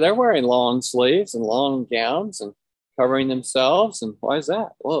 And they're wearing long sleeves and long gowns and covering themselves. And why is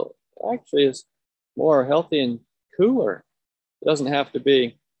that? Well, it actually is more healthy and cooler. It doesn't have to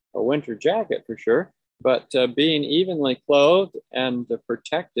be a winter jacket for sure, but being evenly clothed and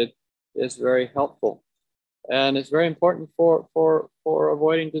protected is very helpful. And it's very important for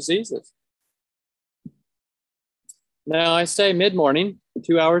avoiding diseases. Now, I say mid-morning,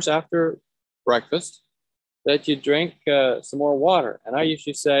 2 hours after breakfast, that you drink some more water. And I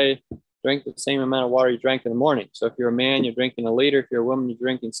usually say drink the same amount of water you drank in the morning. So if you're a man, you're drinking a liter. If you're a woman, you're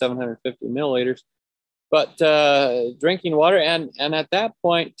drinking 750 milliliters. But drinking water, and at that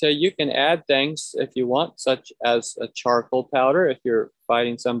point, you can add things if you want, such as a charcoal powder if you're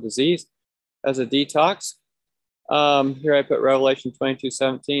fighting some disease as a detox. Here I put Revelation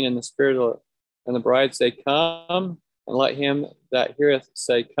 22:17, and the Spirit and the bride say, come, and let him that heareth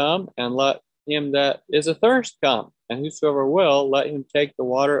say, come, and let him that is athirst come, and whosoever will, let him take the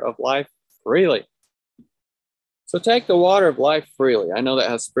water of life freely. So take the water of life freely. I know that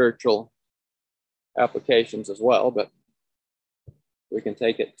has spiritual applications as well, but we can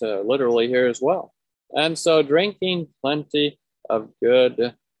take it literally here as well. And so drinking plenty of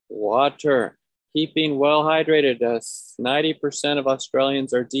good water, keeping well hydrated. 90% of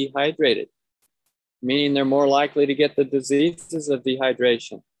Australians are dehydrated, meaning they're more likely to get the diseases of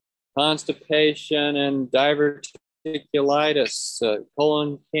dehydration, constipation and diverticulitis,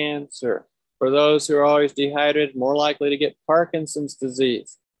 colon cancer. For those who are always dehydrated, more likely to get Parkinson's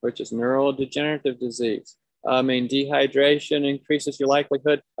disease, which is neurodegenerative disease. I mean, dehydration increases your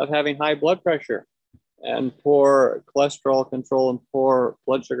likelihood of having high blood pressure and poor cholesterol control and poor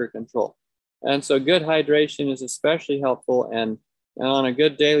blood sugar control. And so good hydration is especially helpful. And on a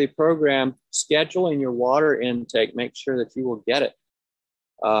good daily program, scheduling your water intake, make sure that you will get it.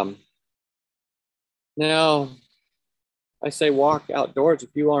 Now, I say walk outdoors.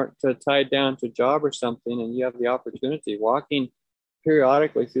 If you aren't tied down to a job or something and you have the opportunity, walking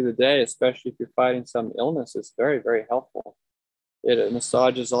periodically through the day, especially if you're fighting some illness, is very, very helpful. It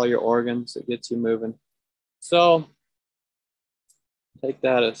massages all your organs. It gets you moving. So take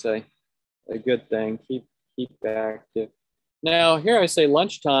that as a good thing. Keep active. Now, here I say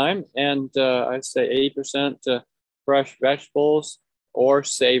lunchtime, and I say 80% fresh vegetables or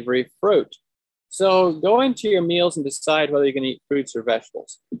savory fruit. So go into your meals and decide whether you're going to eat fruits or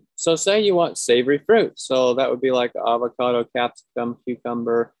vegetables. So say you want savory fruit. So that would be like avocado, capsicum,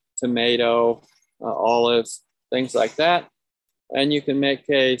 cucumber, tomato, olives, things like that. And you can make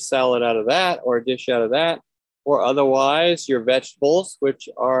a salad out of that or a dish out of that. Or otherwise, your vegetables, which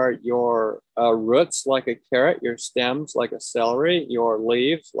are your roots like a carrot, your stems like a celery, your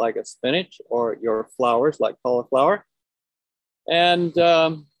leaves like a spinach, or your flowers like cauliflower. And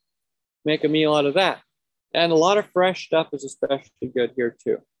make a meal out of that. And a lot of fresh stuff is especially good here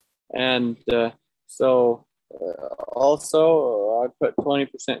too. And also I put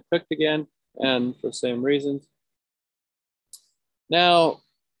 20% cooked again, and for the same reasons. Now,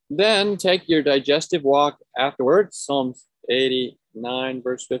 then take your digestive walk afterwards. Psalms 89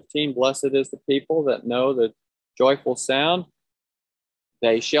 verse 15, blessed is the people that know the joyful sound.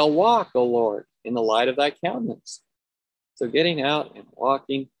 They shall walk, O Lord, in the light of thy countenance. So getting out and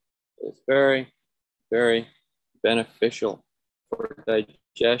walking is very, very beneficial for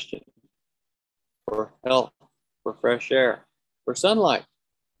digestion, for health, for fresh air, for sunlight.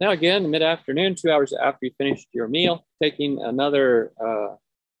 Now again, mid-afternoon, 2 hours after you finished your meal, taking another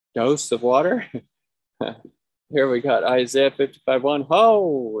dose of water. Here we got Isaiah 55:1.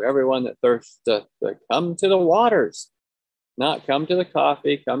 Ho, everyone that thirsts, come to the waters. Not come to the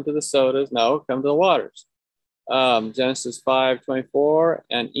coffee, come to the sodas. No, come to the waters. Genesis 5:24,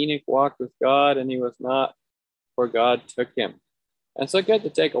 and Enoch walked with God, and he was not, for God took him. And so good to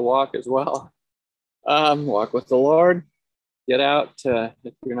take a walk as well. Walk with the Lord. Get out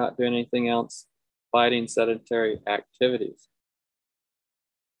if you're not doing anything else, fighting sedentary activities.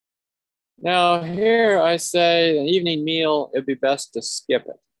 Now here I say an evening meal, it'd be best to skip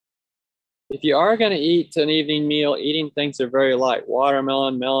it. If you are going to eat an evening meal, eating things that are very light,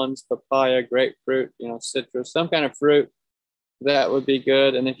 watermelon, melons, papaya, grapefruit, citrus, some kind of fruit, that would be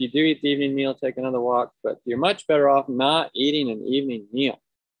good. And if you do eat the evening meal, take another walk, but you're much better off not eating an evening meal.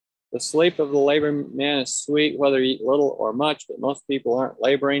 The sleep of the laboring man is sweet, whether you eat little or much, but most people aren't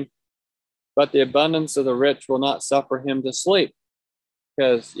laboring. But the abundance of the rich will not suffer him to sleep,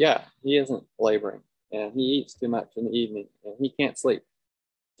 because, he isn't laboring, and he eats too much in the evening, and he can't sleep.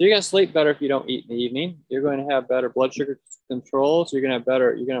 So you're going to sleep better if you don't eat in the evening. You're going to have better blood sugar controls. You're going to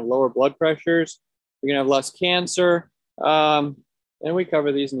have lower blood pressures. You're going to have less cancer. And we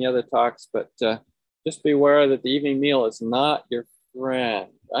cover these in the other talks, but just be aware that the evening meal is not your friend.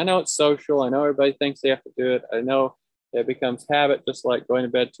 I know it's social. I know everybody thinks they have to do it. I know it becomes habit, just like going to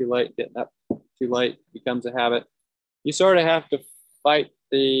bed too late, getting up too late becomes a habit. You sort of have to fight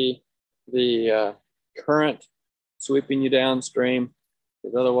the current sweeping you downstream,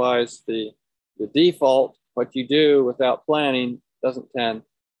 because otherwise the default, what you do without planning, doesn't tend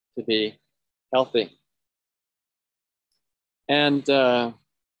to be healthy. And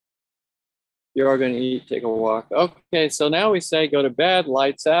you are going to eat, take a walk. Okay, so now we say go to bed,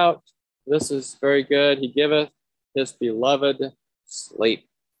 lights out. This is very good. He giveth his beloved sleep.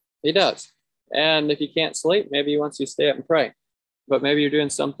 He does. And if you can't sleep, maybe he wants you to stay up and pray. But maybe you're doing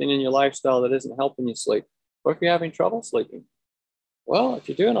something in your lifestyle that isn't helping you sleep. Or if you're having trouble sleeping. Well, if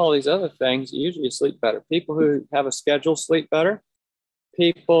you're doing all these other things, usually you sleep better. People who have a schedule sleep better.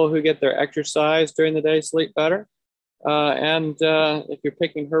 People who get their exercise during the day sleep better. And if you're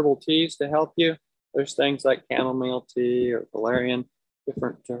picking herbal teas to help you, there's things like chamomile tea or valerian,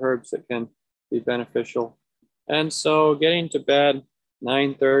 different herbs that can be beneficial. And so getting to bed,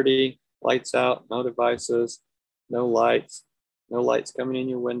 9:30, lights out, no devices, no lights coming in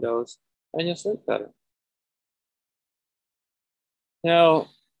your windows, and you'll sleep better. Now,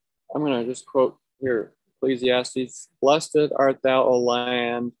 I'm going to just quote here, Ecclesiastes, "Blessed art thou, O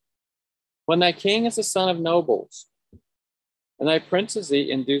land, when thy king is a son of nobles, and thy princes eat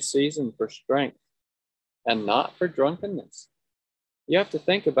in due season for strength, and not for drunkenness." You have to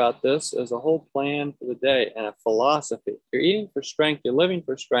think about this as a whole plan for the day and a philosophy. You're eating for strength, you're living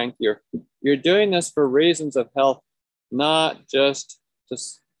for strength, you're doing this for reasons of health, not just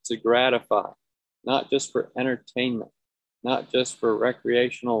to gratify, not just for entertainment, not just for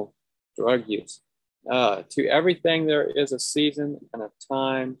recreational drug use. To everything there is a season and a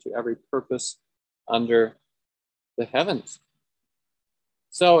time, to every purpose under the heavens.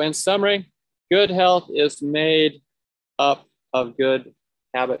 So in summary, good health is made up of good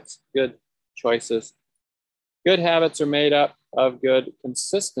habits, good choices. Good habits are made up of good,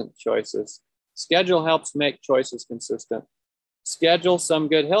 consistent choices. Schedule helps make choices consistent. Schedule some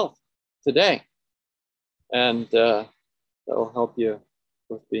good health today, and that will help you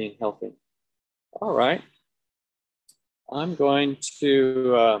with being healthy. All right. I'm going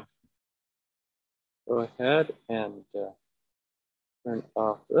to go ahead and turn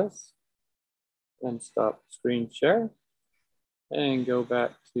off this and stop screen share and go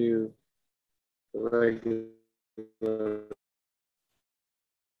back to the regular.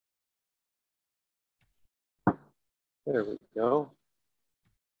 There we go.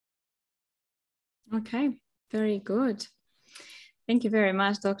 Okay, very good. Thank you very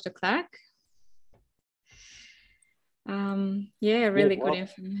much, Dr. Clark. Yeah, really good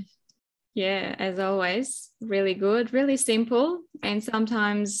information. Yeah, as always, really good, really simple. And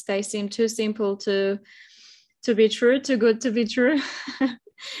sometimes they seem too simple to be true, too good to be true,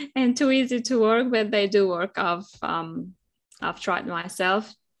 and too easy to work, but they do work. I've tried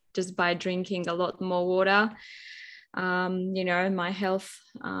myself just by drinking a lot more water. My health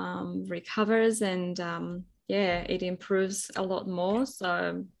recovers, and it improves a lot more.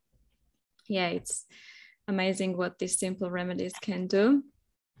 So yeah, it's amazing what these simple remedies can do.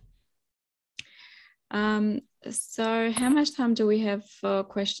 So how much time do we have for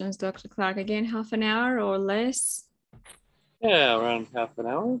questions, Dr. Clark? Again, half an hour or less? Yeah, around half an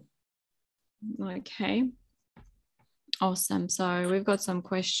hour. Okay. Awesome. So we've got some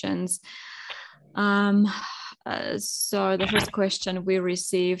questions. So the first question we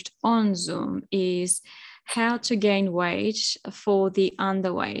received on Zoom is how to gain weight for the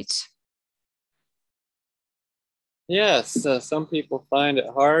underweight. Yes, some people find it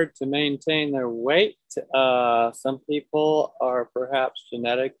hard to maintain their weight. Some people are perhaps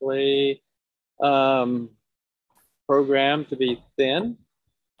genetically programmed to be thin.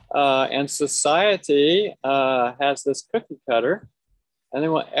 And society has this cookie cutter, and they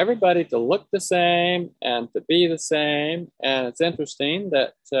want everybody to look the same and to be the same. And it's interesting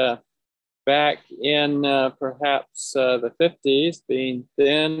that back in perhaps the 50s, being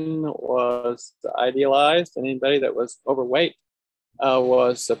thin was idealized, and anybody that was overweight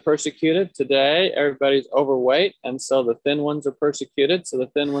was persecuted. Today, everybody's overweight, and so the thin ones are persecuted. So the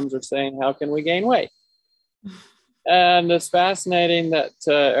thin ones are saying, how can we gain weight? And it's fascinating that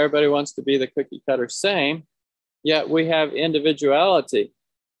everybody wants to be the cookie cutter same, yet we have individuality.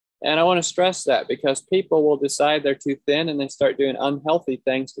 And I want to stress that because people will decide they're too thin and they start doing unhealthy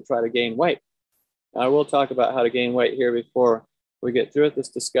things to try to gain weight. I will talk about how to gain weight here before we get through with this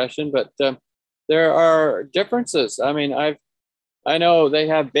discussion, but there are differences. I mean, I know they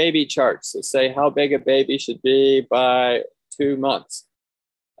have baby charts that say how big a baby should be by 2 months.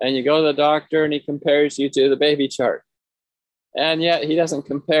 And you go to the doctor and he compares you to the baby chart. And yet he doesn't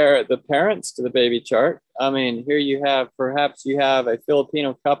compare the parents to the baby chart. I mean, here you have, perhaps you have a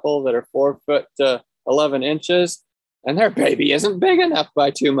Filipino couple that are 4 foot 11 inches, and their baby isn't big enough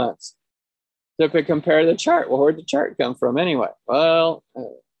by 2 months to compare the chart. Well, where'd the chart come from anyway? Well,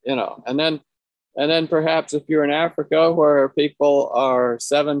 you know, and then perhaps if you're in Africa where people are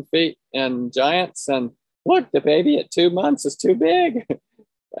 7 feet and giants, and look, the baby at 2 months is too big.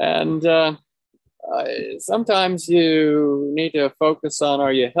 And sometimes you need to focus on,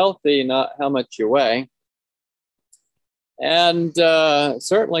 are you healthy, not how much you weigh. And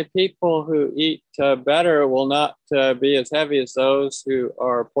certainly people who eat better will not be as heavy as those who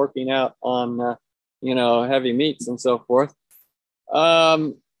are porking out on, you know, heavy meats and so forth.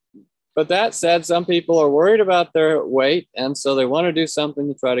 But that said, some people are worried about their weight, and so they want to do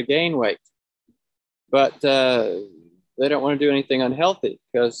something to try to gain weight. But they don't want to do anything unhealthy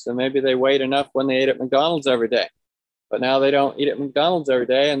because maybe they weighed enough when they ate at McDonald's every day. But now they don't eat at McDonald's every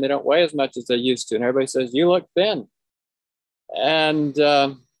day and they don't weigh as much as they used to. And everybody says, you look thin. And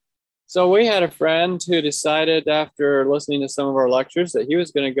so we had a friend who decided after listening to some of our lectures that he was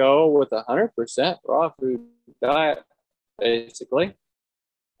going to go with 100% raw food diet, basically.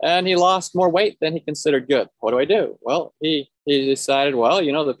 And he lost more weight than he considered good. What do I do? Well, he decided, well,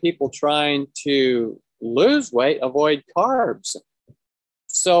 you know, the people trying to lose weight avoid carbs.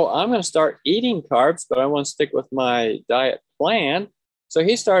 So I'm going to start eating carbs, but I want to stick with my diet plan. So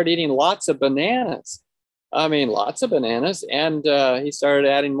he started eating lots of bananas. I mean, lots of bananas. And he started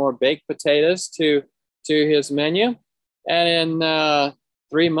adding more baked potatoes to his menu. And in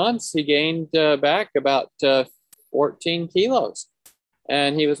 3 months, he gained back about 14 kilos.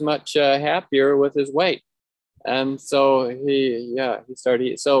 And he was much happier with his weight. And so he started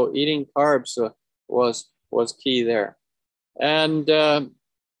eating. So eating carbs was key there. And I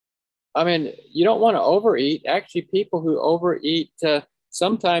mean, you don't want to overeat. Actually, people who overeat,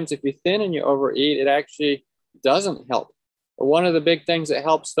 sometimes if you're thin and you overeat, it actually doesn't help. But one of the big things that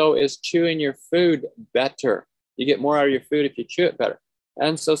helps, though, is chewing your food better. You get more out of your food if you chew it better.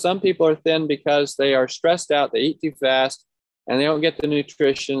 And so some people are thin because they are stressed out, they eat too fast, and they don't get the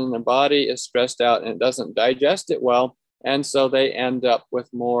nutrition, and their body is stressed out and it doesn't digest it well. And so they end up with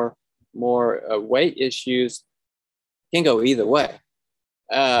more weight issues. Can go either way.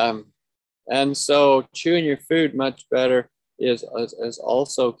 And so chewing your food much better is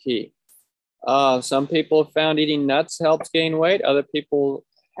also key. Some people have found eating nuts helps gain weight. Other people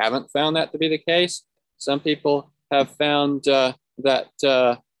haven't found that to be the case. Some people have found that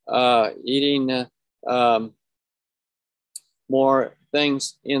eating more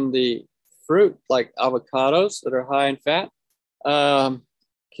things in the fruit, like avocados that are high in fat,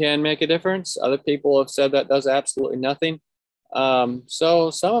 can make a difference. Other people have said that does absolutely nothing.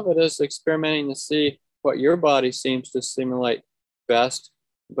 So some of it is experimenting to see what your body seems to stimulate best.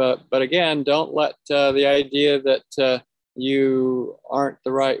 But again, don't let the idea that you aren't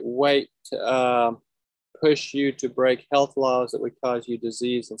the right weight push you to break health laws that would cause you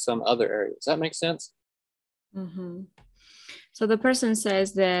disease in some other areas. Does that make sense? Mm-hmm. So the person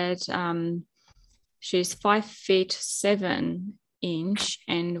says that she's 5'7"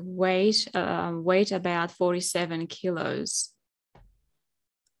 and weight about 47 kilos.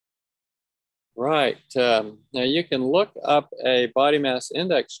 Right. Now you can look up a body mass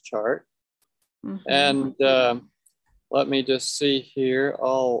index chart, and let me just see here.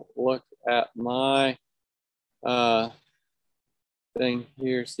 I'll look at my thing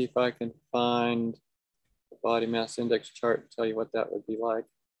here, see if I can find the body mass index chart and tell you what that would be like.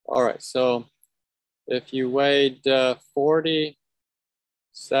 All right. So if you weighed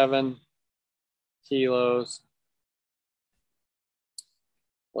 47 kilos,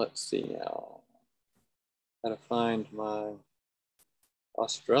 let's see now. Gotta find my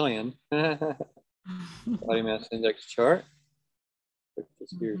Australian body mass index chart. Put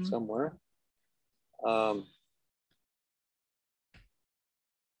this here somewhere.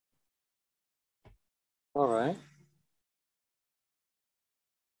 All right.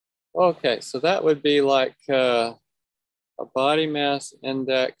 Okay, so that would be like a body mass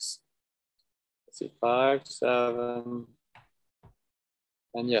index. Let's see, 5, 7,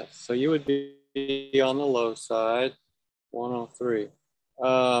 and yes, so you would be on the low side, 103.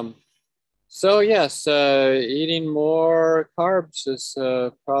 So yes, eating more carbs is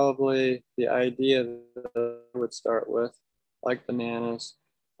probably the idea that I would start with, like bananas,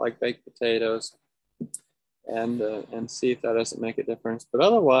 like baked potatoes, and see if that doesn't make a difference. But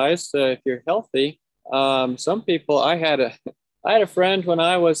otherwise, if you're healthy, some people, I had a friend when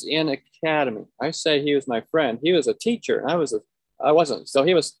I was in academy. I say he was my friend. He was a teacher, and I wasn't. So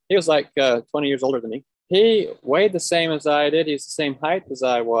he was like 20 years older than me. He weighed the same as I did. He's the same height as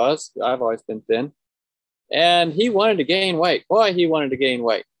I was. I've always been thin, and he wanted to gain weight. Boy, he wanted to gain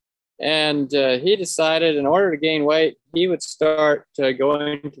weight. And he decided in order to gain weight, he would start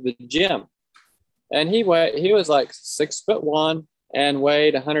going to the gym. And he was like 6'1" and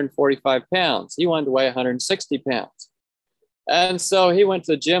weighed 145 pounds. He wanted to weigh 160 pounds. And so he went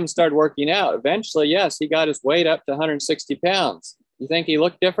to the gym, started working out. Eventually, yes, he got his weight up to 160 pounds. You think he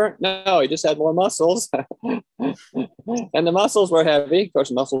looked different? No, he just had more muscles. And the muscles were heavy. Of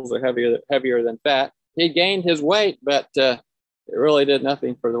course, muscles are heavier than fat. He gained his weight, but it really did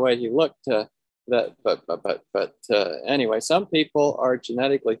nothing for the way he looked. Anyway, some people are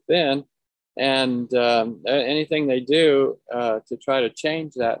genetically thin, and anything they do to try to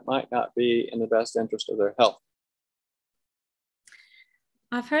change that might not be in the best interest of their health.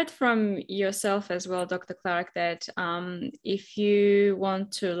 I've heard from yourself as well, Dr. Clark, that if you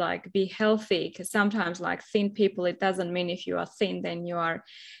want to like be healthy, because sometimes like thin people, it doesn't mean if you are thin, then you are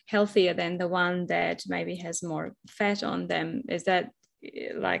healthier than the one that maybe has more fat on them. Is that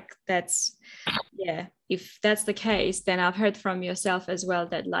like, that's, yeah, if that's the case, then I've heard from yourself as well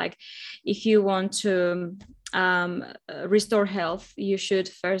that like, if you want to restore health, you should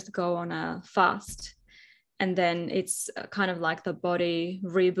first go on a fast. And then it's kind of like the body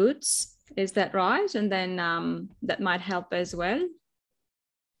reboots. Is that right? And then that might help as well.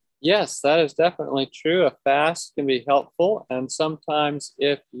 Yes, that is definitely true. A fast can be helpful. And sometimes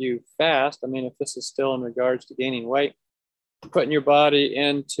if you fast, I mean, if this is still in regards to gaining weight, putting your body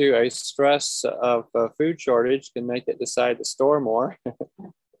into a stress of food shortage can make it decide to store more.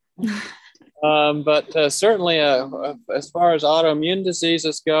 But certainly, as far as autoimmune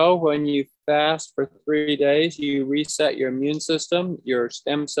diseases go, when you fast for 3 days, you reset your immune system. Your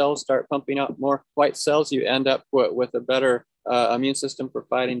stem cells start pumping out more white cells. You end up with a better immune system for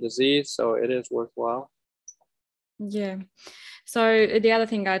fighting disease. So it is worthwhile. Yeah. So the other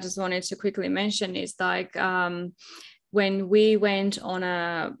thing I just wanted to quickly mention is like when we went on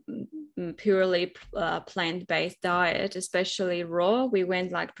a purely plant-based diet, especially raw, we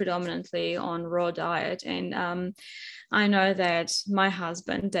went like predominantly on raw diet. And I know that my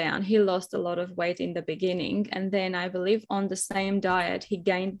husband, Dan, he lost a lot of weight in the beginning. And then I believe on the same diet, he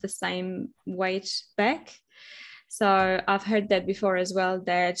gained the same weight back. So I've heard that before as well,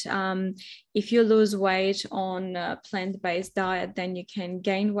 that if you lose weight on a plant-based diet, then you can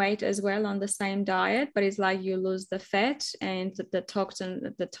gain weight as well on the same diet, but it's like you lose the fat and the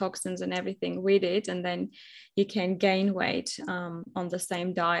toxins and everything with it, and then you can gain weight on the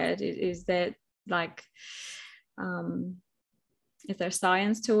same diet. Is that like, is there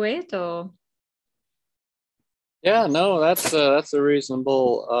science to it, or? Yeah, no, that's a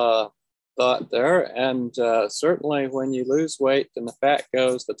reasonable thought there. And certainly when you lose weight and the fat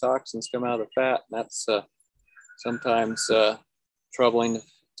goes, the toxins come out of the fat. And that's sometimes troubling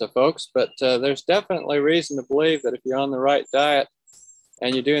to folks. But there's definitely reason to believe that if you're on the right diet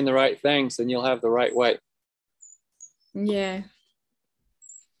and you're doing the right things, then you'll have the right weight. Yeah.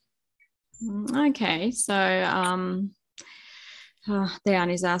 Okay. So Diane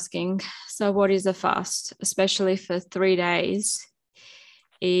is asking, so what is a fast, especially for 3 days?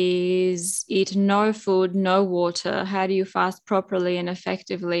 Is eat no food, no water. How do you fast properly and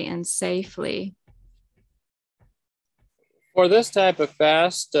effectively and safely? For this type of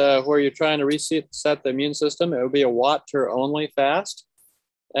fast, where you're trying to reset the immune system, it would be a water only fast.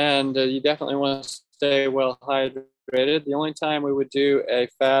 And you definitely want to stay well hydrated. The only time we would do a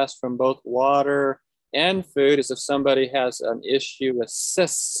fast from both water and food is if somebody has an issue with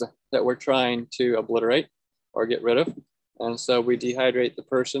cysts that we're trying to obliterate or get rid of. And so we dehydrate the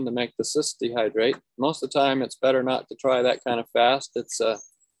person to make the cysts dehydrate. Most of the time, it's better not to try that kind of fast. It's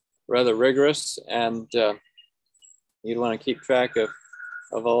rather rigorous, and you'd want to keep track of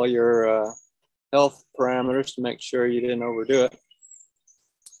all your health parameters to make sure you didn't overdo it.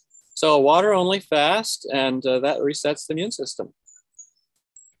 So water only fast, and that resets the immune system.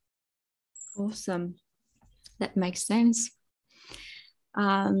 Awesome. That makes sense.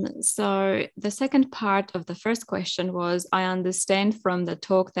 So the second part of the first question was, I understand from the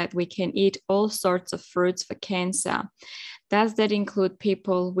talk that we can eat all sorts of fruits for cancer. Does that include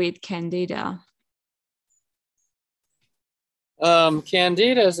people with candida?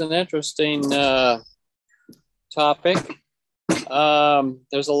 Candida is an interesting topic.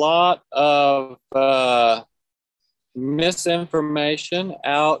 There's a lot of misinformation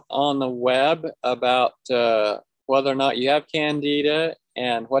out on the web about whether or not you have candida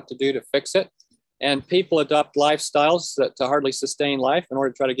and what to do to fix it. And people adopt lifestyles to hardly sustain life in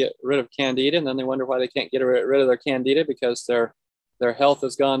order to try to get rid of candida. And then they wonder why they can't get rid of their candida, because their health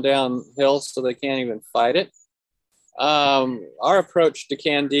has gone downhill, so they can't even fight it. Our approach to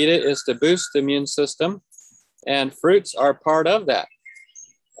candida is to boost the immune system, and fruits are part of that.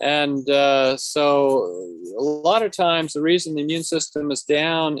 And so a lot of times the reason the immune system is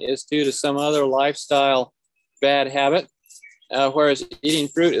down is due to some other lifestyle bad habit, whereas eating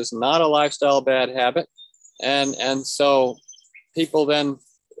fruit is not a lifestyle bad habit. And so people then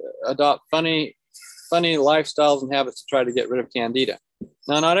adopt funny lifestyles and habits to try to get rid of candida.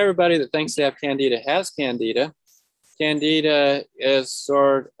 Now, not everybody that thinks they have candida has candida. Candida is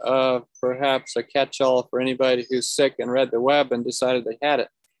sort of perhaps a catch-all for anybody who's sick and read the web and decided they had it.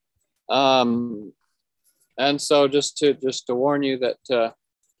 And so just to warn you that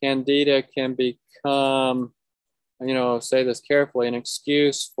candida can become, say this carefully, an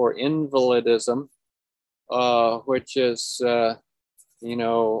excuse for invalidism, which is,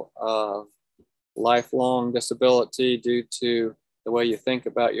 lifelong disability due to the way you think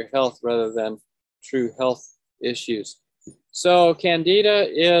about your health rather than true health issues. So candida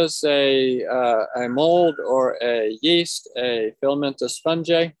is a mold or a yeast, a filamentous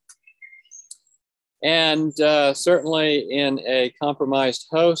fungi. And certainly in a compromised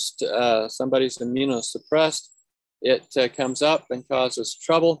host, somebody's immunosuppressed, it comes up and causes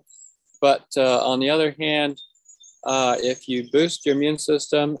trouble. But on the other hand, if you boost your immune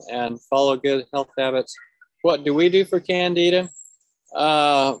system and follow good health habits, what do we do for candida?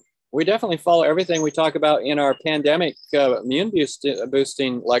 We definitely follow everything we talk about in our pandemic immune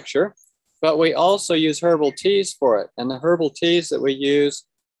boosting lecture, but we also use herbal teas for it. And the herbal teas that we use,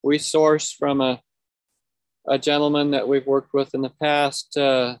 we source from a gentleman that we've worked with in the past.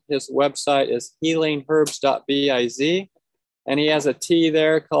 His website is healingherbs.biz, and he has a tea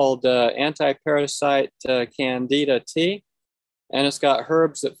there called anti-parasite candida tea. And it's got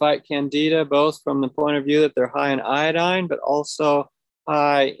herbs that fight candida, both from the point of view that they're high in iodine, but also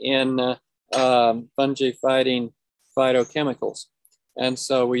high in fungi fighting phytochemicals. And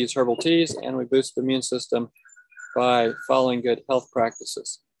so we use herbal teas and we boost the immune system by following good health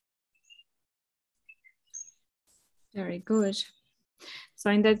practices. Very good. So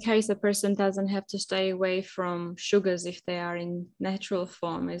in that case, a person doesn't have to stay away from sugars if they are in natural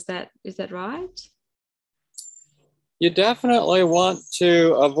form. Is that right? You definitely want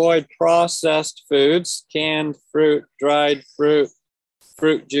to avoid processed foods, canned fruit, dried fruit,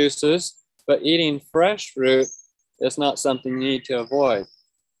 fruit juices, but eating fresh fruit is not something you need to avoid.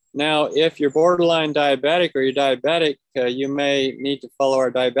 Now, if you're borderline diabetic or you're diabetic, you may need to follow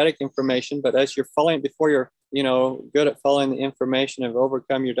our diabetic information, but as you're following, before you're good at following the information and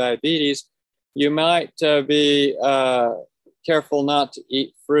overcome your diabetes, you might be careful not to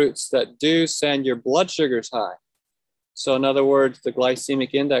eat fruits that do send your blood sugars high. So in other words, the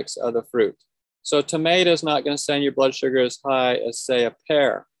glycemic index of the fruit. So tomato is not going to send your blood sugar as high as, say, a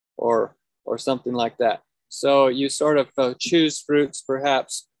pear or something like that. So you sort of choose fruits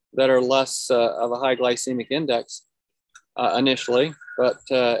perhaps that are less of a high glycemic index initially, but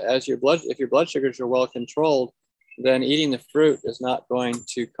if your blood sugars are well controlled, then eating the fruit is not going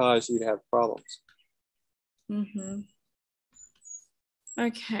to cause you to have problems. Mm-hmm.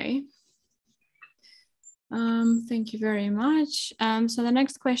 Okay. Thank you very much. So the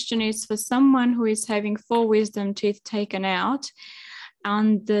next question is, for someone who is having 4 wisdom teeth taken out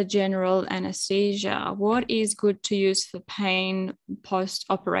under general anesthesia, what is good to use for pain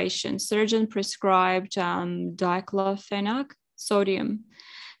post-operation? Surgeon prescribed diclofenac sodium,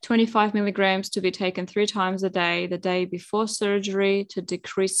 25 milligrams to be taken 3 times a day, the day before surgery, to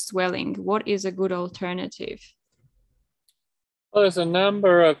decrease swelling. What is a good alternative? Well, there's a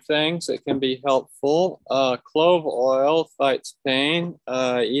number of things that can be helpful. Clove oil fights pain.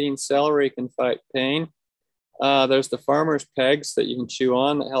 Eating celery can fight pain. There's the farmer's pegs that you can chew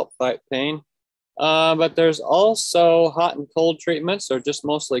on that help fight pain. But there's also hot and cold treatments, or just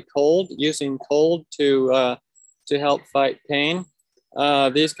mostly cold, using cold to help fight pain.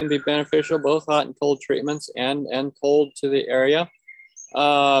 These can be beneficial, both hot and cold treatments and cold to the area.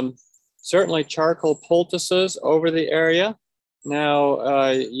 certainly charcoal poultices over the area.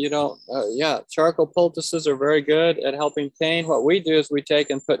 Now, charcoal poultices are very good at helping pain. What we do is we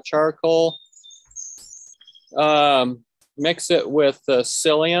take and put charcoal, mix it with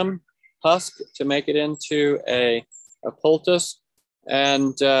psyllium husk to make it into a poultice.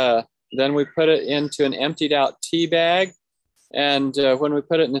 And then we put it into an emptied out tea bag. And when we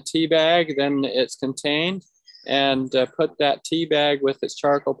put it in the tea bag, then it's contained. And put that tea bag with its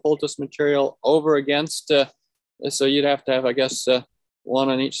charcoal poultice material over against, so you'd have to have, I guess, one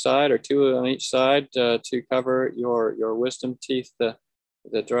on each side or two on each side to cover your wisdom teeth, the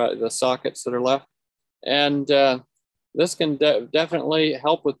sockets that are left. And this can definitely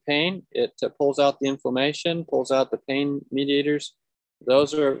help with pain. It pulls out the inflammation, pulls out the pain mediators.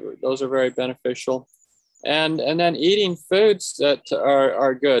 Those are very beneficial. And then eating foods that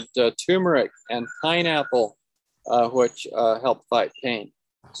are good, turmeric and pineapple, which help fight pain.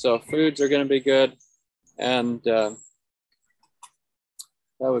 So foods are going to be good, and that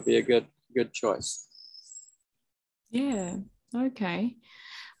would be a good choice. Yeah, okay.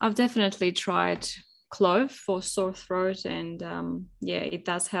 I've definitely tried clove for sore throat, and yeah, it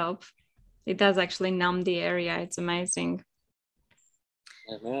does help. It does actually numb the area. It's amazing.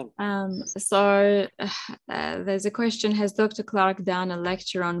 Amen. So there's a question: has Dr. Clark done a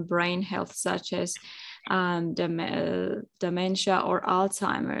lecture on brain health, such as dementia or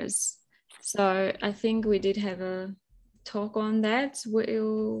Alzheimer's? So I think we did have a talk on that.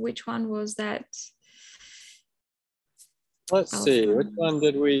 Which one was that? Let's see, which one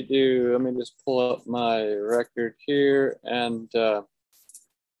did we do? Let me just pull up my record here. And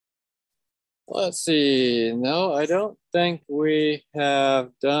let's see. No, I don't think we have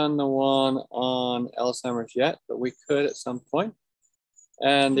done the one on Alzheimer's yet, but we could at some point.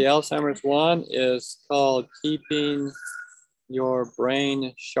 And the Alzheimer's one is called Keeping Your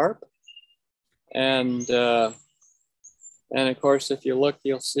Brain Sharp. And of course, if you look,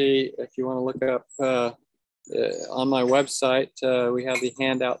 you'll see, if you want to look up on my website, we have the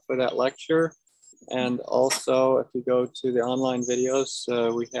handout for that lecture. And also, if you go to the online videos,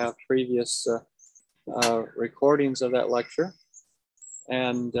 we have previous recordings of that lecture.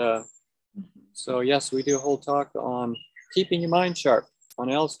 And so, yes, we do a whole talk on keeping your mind sharp on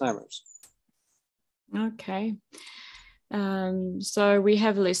Alzheimer's. Okay. So we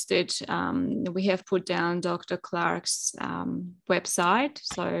have listed, we have put down Dr. Clark's website.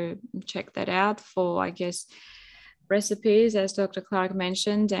 So check that out for, I guess, recipes, as Dr. Clark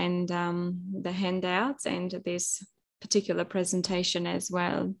mentioned, and the handouts and this particular presentation as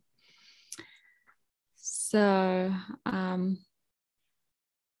well. So,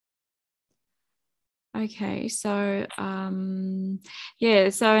 okay, so yeah,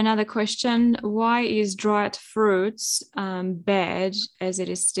 so another question: why is dried fruits bad as it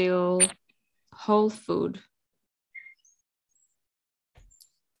is still whole food?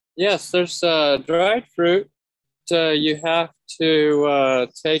 Yes, there's dried fruit. You have to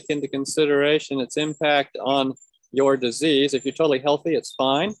take into consideration its impact on your disease. If you're totally healthy, it's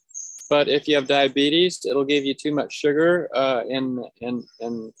fine. But if you have diabetes, it'll give you too much sugar in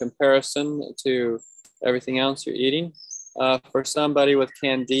comparison to everything else you're eating. For somebody with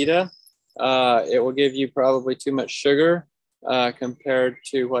candida, it will give you probably too much sugar compared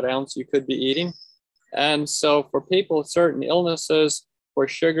to what else you could be eating. And so for people with certain illnesses where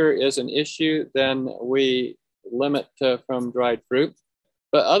sugar is an issue, then we limit from dried fruit.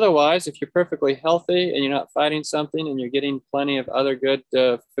 But otherwise, if you're perfectly healthy and you're not fighting something and you're getting plenty of other good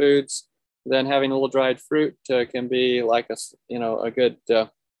foods, then having a little dried fruit can be like a good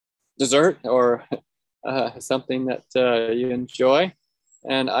dessert or something that you enjoy.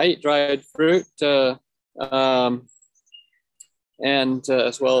 And I eat dried fruit and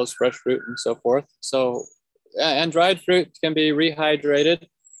as well as fresh fruit and so forth. So, and dried fruit can be rehydrated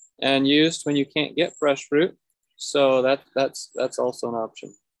and used when you can't get fresh fruit. So that's also an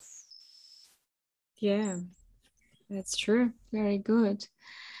option. Yeah, that's true. Very good.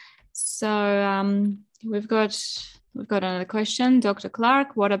 So we've got another question. Dr.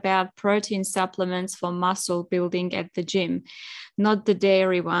 Clark, what about protein supplements for muscle building at the gym? Not the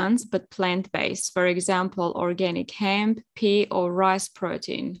dairy ones, but plant-based. For example, organic hemp, pea, or rice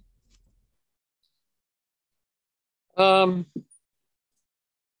protein.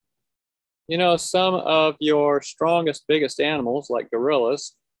 Some of your strongest, biggest animals, like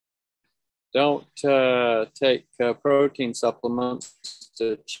gorillas, don't take protein supplements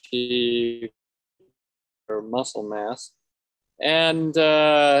to achieve their muscle mass. And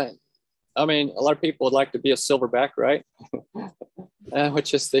a lot of people would like to be a silverback, right?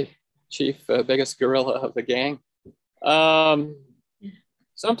 Which is the chief, biggest gorilla of the gang.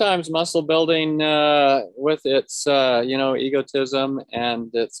 sometimes muscle building with its egotism and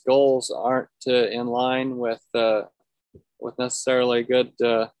its goals aren't in line with necessarily good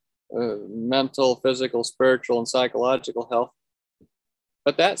mental, physical, spiritual, and psychological health.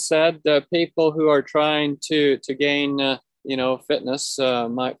 But that said, people who are trying to gain fitness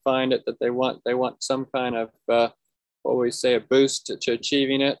might find it that they want some kind of what we say, a boost to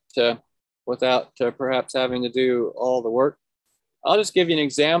achieving it without perhaps having to do all the work. I'll just give you an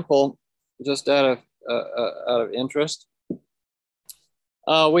example, just out of interest.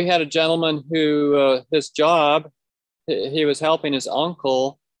 We had a gentleman who his job, he was helping his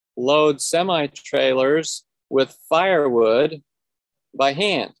uncle load semi-trailers with firewood by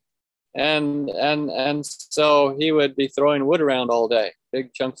hand, and so he would be throwing wood around all day,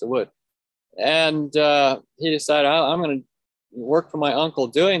 big chunks of wood. And he decided, I'm going to work for my uncle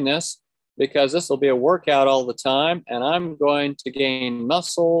doing this, because this will be a workout all the time, and I'm going to gain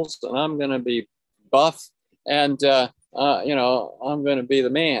muscles, and I'm going to be buff, and I'm going to be the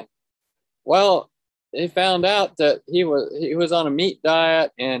man. Well, he found out that he was on a meat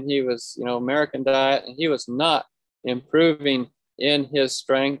diet, and he was American diet, and he was not improving in his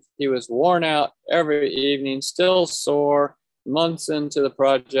strength. He was worn out every evening, still sore, months into the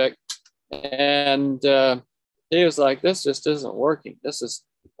project, and he was like, this just isn't working.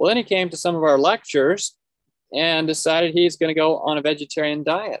 Well, then he came to some of our lectures and decided he's going to go on a vegetarian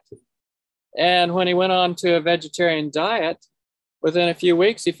diet. And when he went on to a vegetarian diet, within a few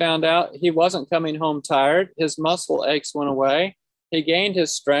weeks, he found out he wasn't coming home tired. His muscle aches went away. He gained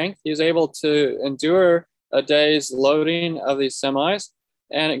his strength. He was able to endure a day's loading of these semis,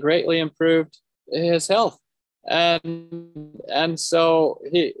 and it greatly improved his health. And so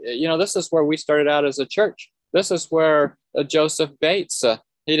this is where we started out as a church. This is where Joseph Bates,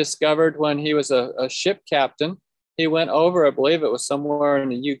 he discovered when he was a ship captain. He went over, I believe it was somewhere in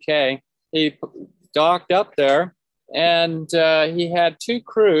the UK. He docked up there, and he had two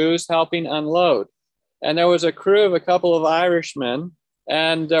crews helping unload. And there was a crew of a couple of Irishmen,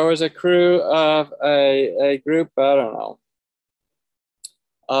 and there was a crew of a group, I don't know,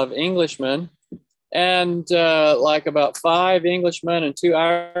 of Englishmen, and like about 5 Englishmen and 2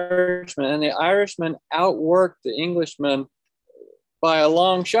 Irishmen. And the Irishmen outworked the Englishmen by a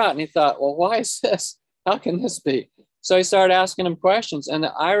long shot. And he thought, well, why is this? How can this be? So he started asking them questions, and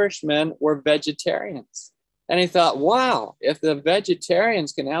the Irishmen were vegetarians. And he thought, wow, if the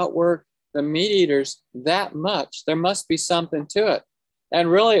vegetarians can outwork the meat eaters that much, there must be something to it. And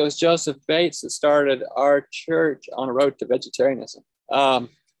really, it was Joseph Bates that started our church on a road to vegetarianism.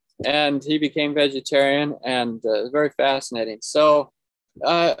 And he became vegetarian, and very fascinating. So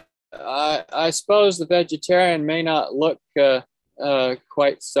I suppose the vegetarian may not look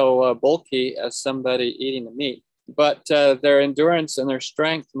quite so bulky as somebody eating the meat, but their endurance and their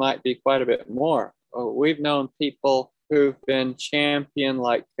strength might be quite a bit more. We've known people who've been champion,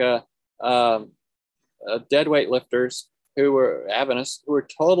 like dead weight lifters who were Adventists, who were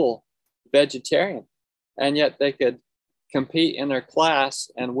total vegetarian, and yet they could compete in their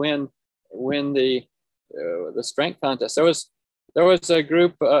class and win the strength contest. There was a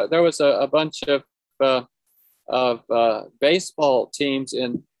group. There was a bunch of baseball teams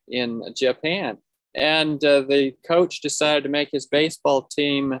in Japan, and the coach decided to make his baseball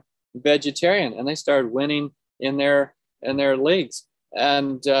team vegetarian, and they started winning in their leagues.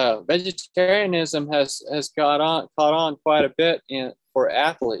 And vegetarianism has caught on quite a bit for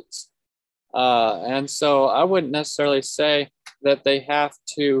athletes. And so I wouldn't necessarily say that they have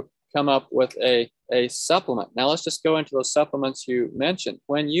to come up with a supplement. Now let's just go into those supplements you mentioned.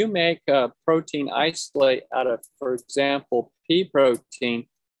 When you make a protein isolate out of, for example, pea protein,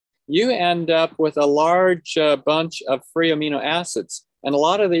 you end up with a large bunch of free amino acids. And a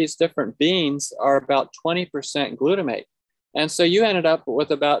lot of these different beans are about 20% glutamate. And so you ended up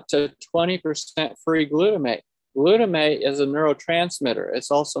with about 20% free glutamate. Glutamate is a neurotransmitter.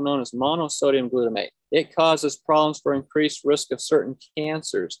 It's also known as monosodium glutamate. It causes problems for increased risk of certain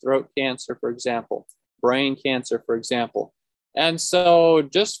cancers, throat cancer, for example, brain cancer, for example. And so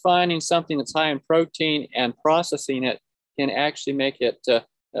just finding something that's high in protein and processing it can actually make it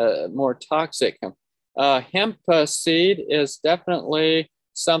more toxic. Hemp seed is definitely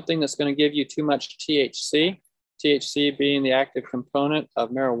something that's going to give you too much THC, THC being the active component of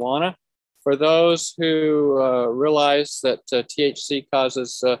marijuana. For those who realize that THC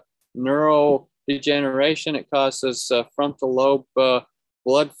causes neurodegeneration, it causes frontal lobe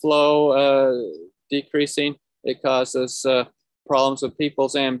blood flow decreasing, it causes problems with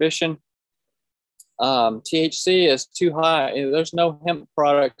people's ambition. THC is too high. There's no hemp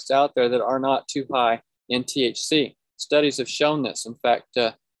products out there that are not too high in THC. studies have shown this. In fact,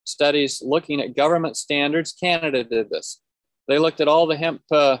 studies looking at government standards, Canada did this. They looked at all the hemp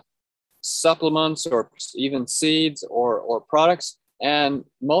supplements or even seeds or products, and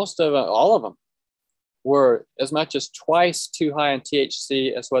all of them were as much as twice too high in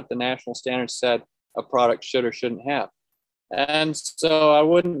THC as what the national standards said a product should or shouldn't have. And so I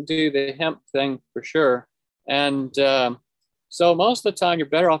wouldn't do the hemp thing for sure. And so most of the time, you're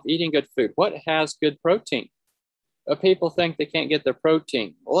better off eating good food. What has good protein? People think they can't get their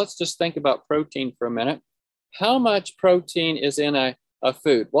protein. Well, let's just think about protein for a minute. How much protein is in a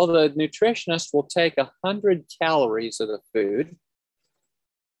food? Well, the nutritionist will take 100 calories of the food,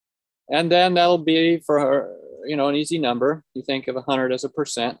 and then that'll be for her, an easy number. You think of 100 as a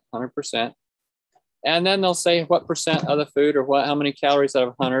percent, 100%. And then they'll say what percent of the food or how many calories out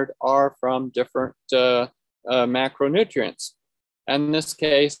of 100 are from different macronutrients. And in this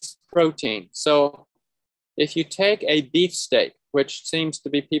case, protein. So if you take a beef steak, which seems to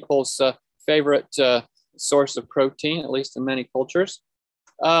be people's favorite source of protein, at least in many cultures,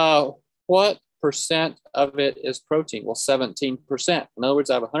 what percent of it is protein? Well, 17%. In other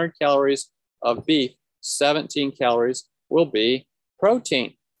words, I have 100 calories of beef, 17 calories will be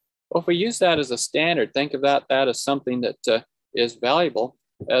protein. Well, if we use that as a standard, think of that as something that is valuable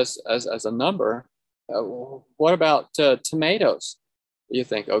as a number. What about tomatoes? You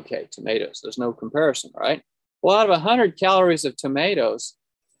think, okay, tomatoes, there's no comparison, right? Well, out of 100 calories of tomatoes,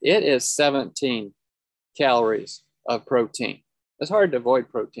 it is 17 calories of protein. It's hard to avoid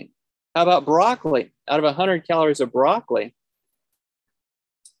protein. How about broccoli? Out of 100 calories of broccoli,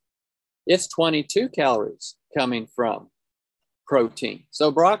 it's 22 calories coming from protein. So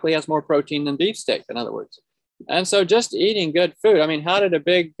broccoli has more protein than beefsteak, in other words. And so just eating good food. I mean, how did a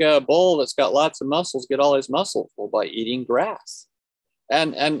big bull that's got lots of muscles get all his muscles? Well, by eating grass.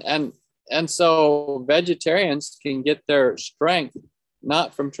 And so vegetarians can get their strength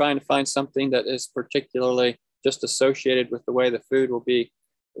not from trying to find something that is particularly just associated with the way the food will be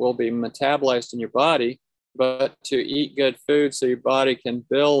metabolized in your body, but to eat good food so your body can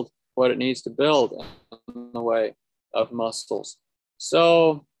build what it needs to build in the way of muscles.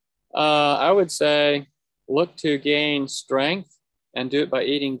 So I would say look to gain strength and do it by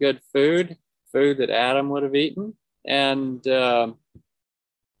eating good food that Adam would have eaten,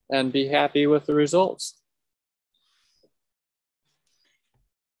 and be happy with the results.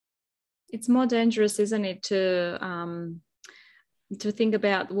 It's more dangerous, isn't it, to think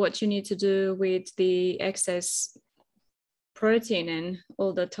about what you need to do with the excess protein and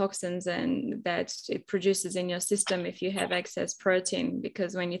all the toxins and that it produces in your system if you have excess protein.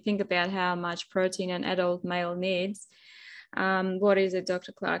 Because when you think about how much protein an adult male needs, what is it,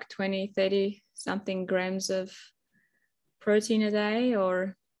 Dr. Clark, 20, 30 something grams of protein a day?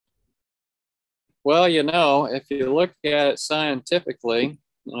 Or well, if you look at it scientifically,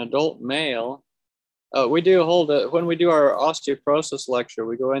 an adult male, we do when we do our osteoporosis lecture,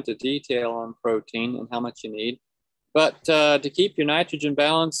 we go into detail on protein and how much you need. But to keep your nitrogen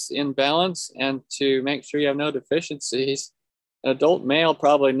balance in balance and to make sure you have no deficiencies, an adult male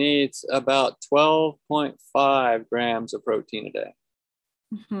probably needs about 12.5 grams of protein a day.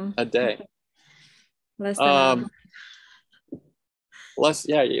 Mm-hmm. A day. Less than less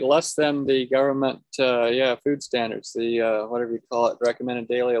than the government food standards, the whatever you call it, recommended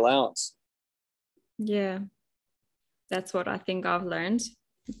daily allowance. Yeah, that's what I think I've learned,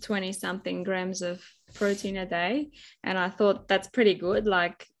 20 something grams of protein a day, and I thought that's pretty good.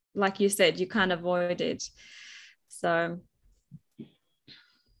 Like you said, you can't avoid it. So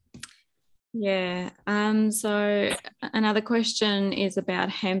yeah. So another question is about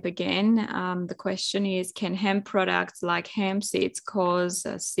hemp again. The question is, can hemp products like hemp seeds cause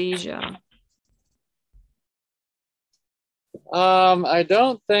a seizure? I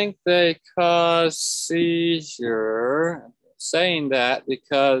don't think they cause seizure. Saying that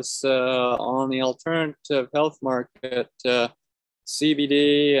because on the alternative health market,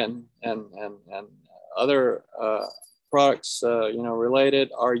 CBD and other products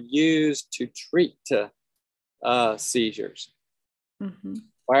related are used to treat seizures. Mm-hmm.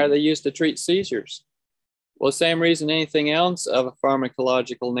 Why are they used to treat seizures? Well, the same reason anything else of a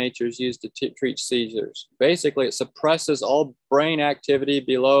pharmacological nature is used to treat seizures. Basically, it suppresses all brain activity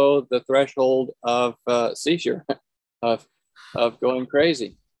below the threshold of seizure, of going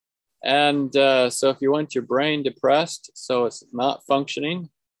crazy. And so if you want your brain depressed, so it's not functioning,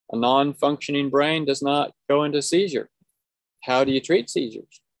 a non-functioning brain does not go into seizure. How do you treat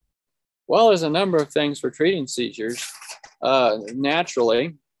seizures? Well, there's a number of things for treating seizures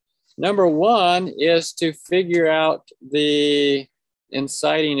naturally. Number one is to figure out the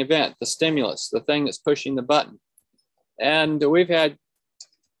inciting event, the stimulus, the thing that's pushing the button. And we've had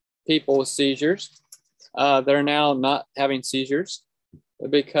people with seizures that are now not having seizures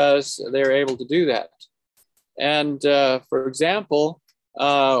because they're able to do that. And for example,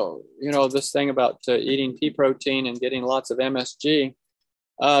 this thing about eating pea protein and getting lots of MSG,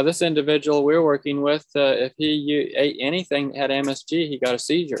 this individual we're working with, if he ate anything that had MSG, he got a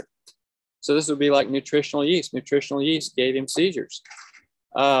seizure. So this would be like nutritional yeast. Nutritional yeast gave him seizures.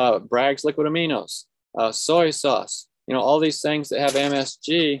 Bragg's liquid aminos, soy sauce, all these things that have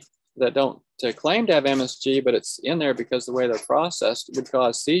MSG that don't claim to have MSG, but it's in there because the way they're processed would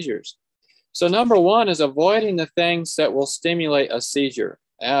cause seizures. So number one is avoiding the things that will stimulate a seizure.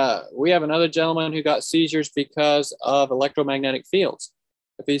 We have another gentleman who got seizures because of electromagnetic fields.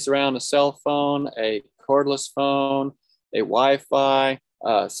 If he's around a cell phone, a cordless phone, a Wi-Fi,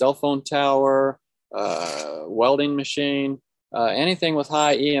 cell phone tower, welding machine, anything with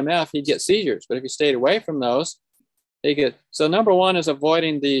high EMF, he'd get seizures. But if he stayed away from those, he get. So number one is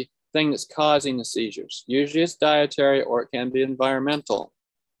avoiding the thing that's causing the seizures. Usually it's dietary or it can be environmental.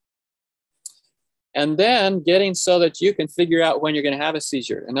 And then getting so that you can figure out when you're going to have a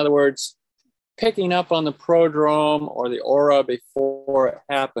seizure. In other words, picking up on the prodrome or the aura before it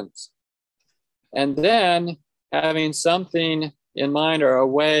happens. And then having something in mind or a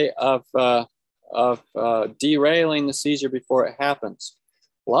way of derailing the seizure before it happens.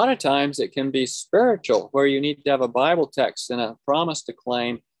 A lot of times it can be spiritual, where you need to have a Bible text and a promise to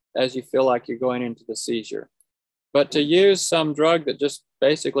claim as you feel like you're going into the seizure. But to use some drug that just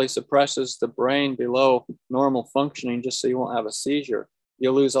basically suppresses the brain below normal functioning just so you won't have a seizure,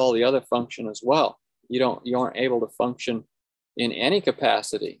 you'll lose all the other function as well. You aren't able to function in any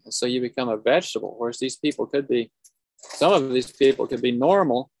capacity. And so you become a vegetable, whereas some of these people could be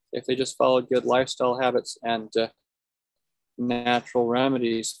normal if they just followed good lifestyle habits and natural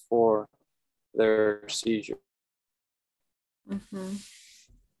remedies for their seizure. Mm-hmm.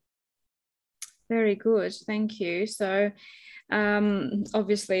 Very good, thank you. So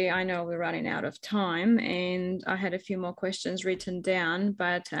obviously I know we're running out of time and I had a few more questions written down,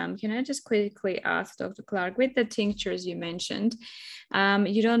 but can I just quickly ask Dr. Clark, with the tinctures you mentioned,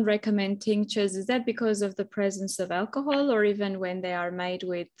 you don't recommend tinctures. Is that because of the presence of alcohol, or even when they are made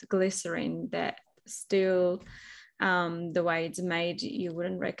with glycerin, that still the way it's made, you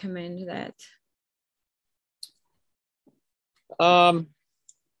wouldn't recommend that?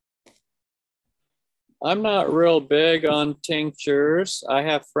 I'm not real big on tinctures. I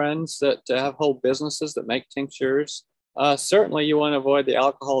have friends that have whole businesses that make tinctures. Certainly you want to avoid the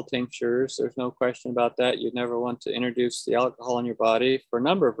alcohol tinctures. There's no question about that. You'd never want to introduce the alcohol in your body for a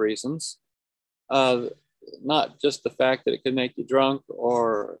number of reasons. Not just the fact that it could make you drunk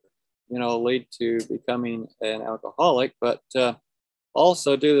or, lead to becoming an alcoholic, but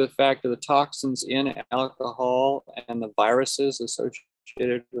also due to the fact of the toxins in alcohol and the viruses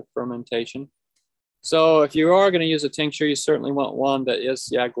associated with fermentation. So if you are going to use a tincture, you certainly want one that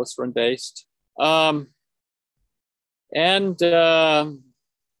is, glycerin based. For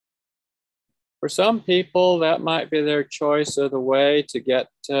some people, that might be their choice of the way to get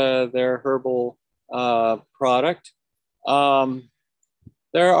their herbal product.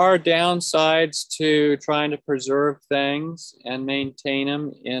 There are downsides to trying to preserve things and maintain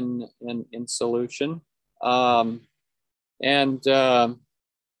them in solution.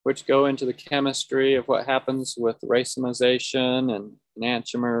 Which go into the chemistry of what happens with racemization and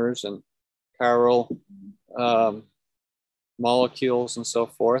enantiomers and chiral molecules and so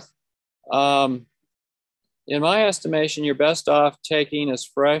forth. In my estimation, you're best off taking as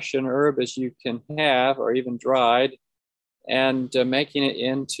fresh an herb as you can have, or even dried, and making it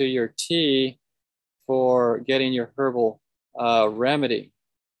into your tea for getting your herbal remedy.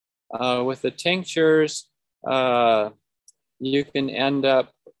 With the tinctures, you can end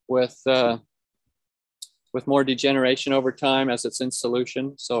up with more degeneration over time as it's in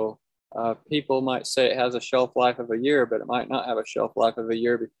solution. So people might say it has a shelf life of a year, but it might not have a shelf life of a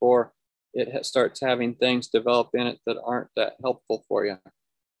year before it starts having things develop in it that aren't that helpful for you.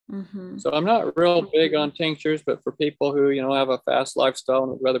 Mm-hmm. So I'm not real big on tinctures, but for people who, have a fast lifestyle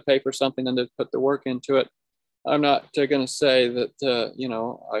and would rather pay for something than to put the work into it, I'm not going to say that,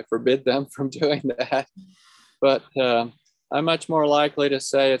 I forbid them from doing that. But I'm much more likely to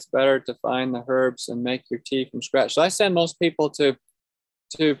say it's better to find the herbs and make your tea from scratch. So I send most people to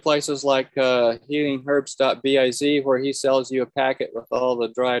places like healingherbs.biz, where he sells you a packet with all the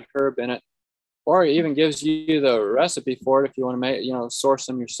dried herb in it, or he even gives you the recipe for it if you want to make, source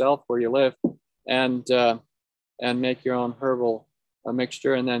them yourself where you live, and make your own herbal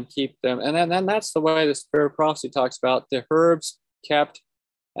mixture and then keep them. And then that's the way the Spirit of Prophecy talks about the herbs kept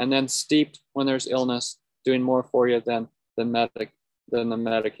and then steeped when there's illness, doing more for you than the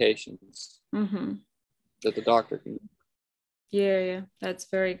medications that the doctor can. Yeah, that's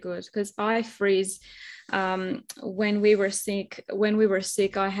very good, because I freeze. When we were sick,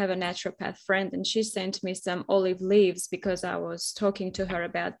 I have a naturopath friend, and she sent me some olive leaves because I was talking to her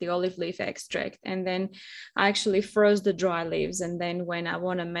about the olive leaf extract. And then I actually froze the dry leaves. And then when I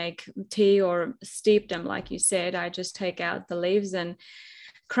want to make tea or steep them, like you said, I just take out the leaves and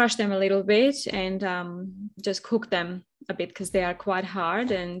crush them a little bit and just cook them a bit, because they are quite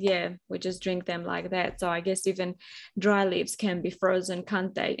hard. And yeah, we just drink them like that. So I guess even dry leaves can be frozen,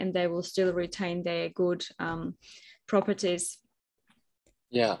 can't they? And they will still retain their good properties.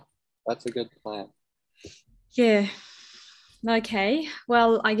 Yeah, that's a good plan. Yeah. Okay.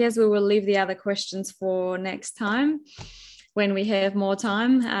 Well, I guess we will leave the other questions for next time when we have more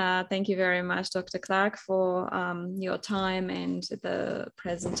time. Thank you very much, Dr. Clark, for your time and the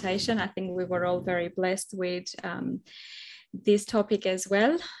presentation. I think we were all very blessed with this topic as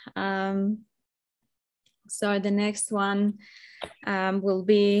well. So the next one will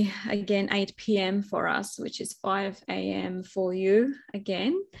be again 8 p.m. for us, which is 5 a.m. for you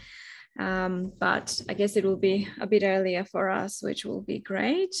again. But I guess it will be a bit earlier for us, which will be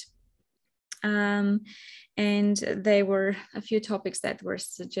great. And there were a few topics that were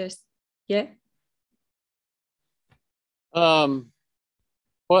suggested. Yeah.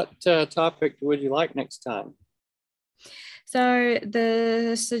 What topic would you like next time? So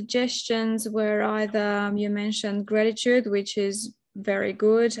the suggestions were either, you mentioned gratitude, which is very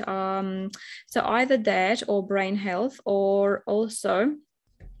good. So either that or brain health, or also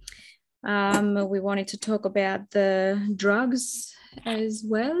we wanted to talk about the drugs as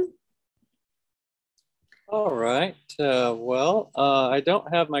well. All right. Well, I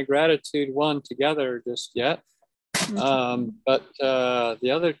don't have my gratitude one together just yet. But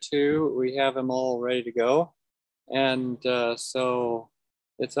the other two, we have them all ready to go. And so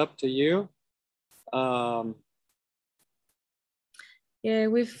it's up to you. Yeah,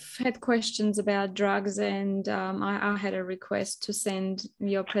 we've had questions about drugs, and I had a request to send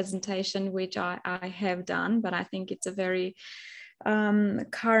your presentation, which I have done, but I think it's a very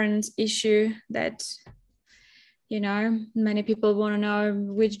current issue that, you know, many people want to know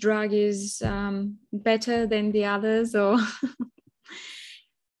which drug is better than the others, or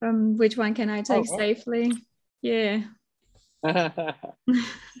which one can I take safely. Yeah.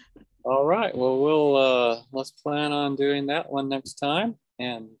 All right. Well, let's plan on doing that one next time,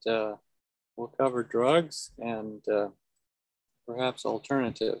 and we'll cover drugs and perhaps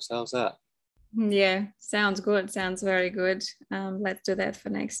alternatives. How's that? Yeah, sounds good. Sounds very good. Let's do that for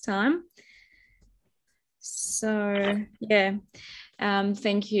next time. So yeah,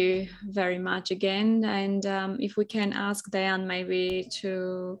 thank you very much again. And if we can ask Diane maybe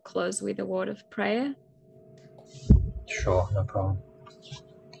to close with a word of prayer. Sure, no problem.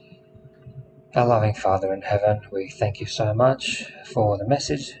 Our loving Father in heaven, we thank you so much for the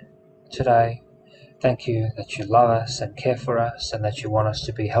message today. Thank you that you love us and care for us, and that you want us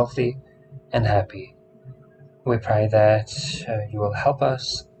to be healthy and happy. We pray that you will help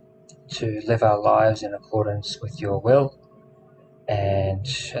us to live our lives in accordance with your will, and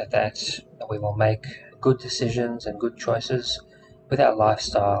that we will make good decisions and good choices with our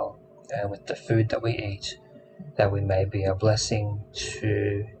lifestyle and with the food that we eat, that we may be a blessing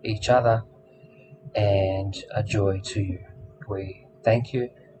to each other and a joy to you. We thank you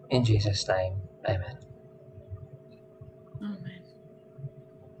in Jesus' name. Amen. Amen.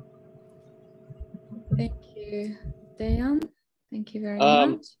 Thank you, Diane. Thank you very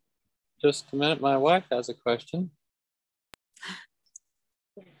much. Just a minute. My wife has a question.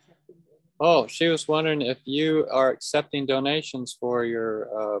 Oh, she was wondering if you are accepting donations for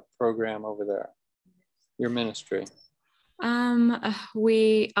your program over there, your ministry.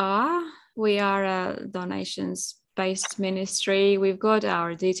 We are a donations-based ministry. We've got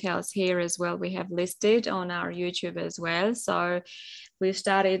our details here as well. We have listed on our YouTube as well. So we've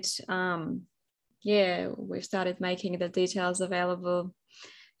started, we've started making the details available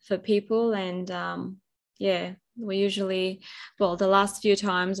for people. And we usually, the last few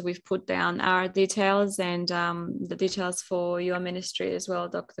times we've put down our details and the details for your ministry as well,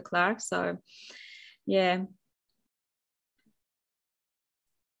 Dr. Clark. So yeah.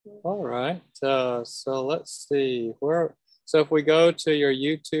 All right. So let's see where. So if we go to your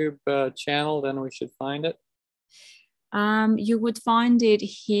YouTube channel, then we should find it. You would find it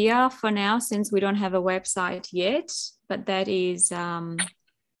here for now, since we don't have a website yet. But that is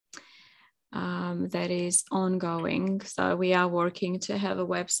that is ongoing. So we are working to have a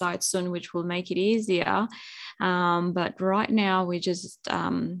website soon, which will make it easier. But right now we just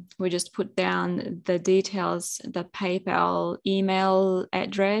put down the details, the PayPal email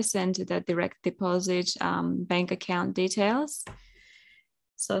address and the direct deposit bank account details.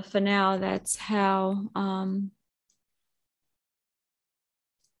 So for now, that's how.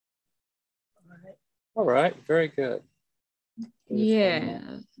 All right, very good. Yeah.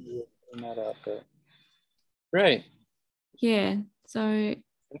 That out there. Great. Yeah. So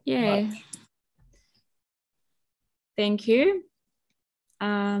yeah. Thank you.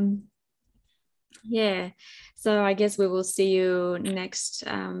 Yeah. So I guess we will see you next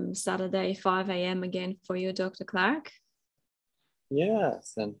Saturday, 5 a.m. again for you, Dr. Clark.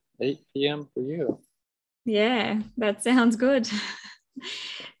 Yes, and 8 p.m. for you. Yeah, that sounds good.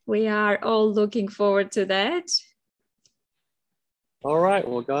 We are all looking forward to that. All right.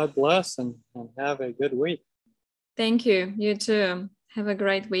 Well, God bless and have a good week. Thank you. You too. Have a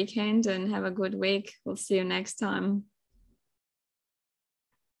great weekend and have a good week. We'll see you next time.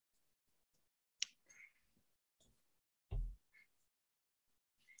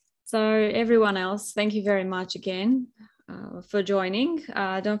 So everyone else, thank you very much again for joining.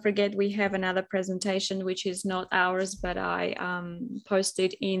 Don't forget, we have another presentation, which is not ours, but I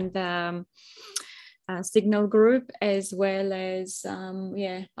posted in the Signal group, as well as,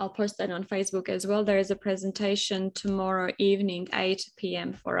 yeah, I'll post that on Facebook as well. There is a presentation tomorrow evening, 8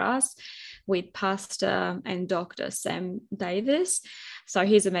 p.m. for us with Pastor and Dr. Sam Davis. So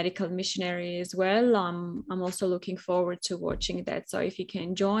he's a medical missionary as well. I'm also looking forward to watching that. So if you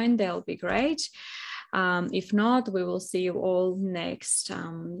can join, that'll be great. If not, we will see you all next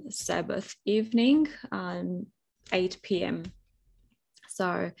Sabbath evening, 8 p.m.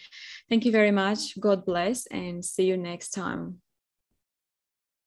 So thank you very much. God bless and see you next time.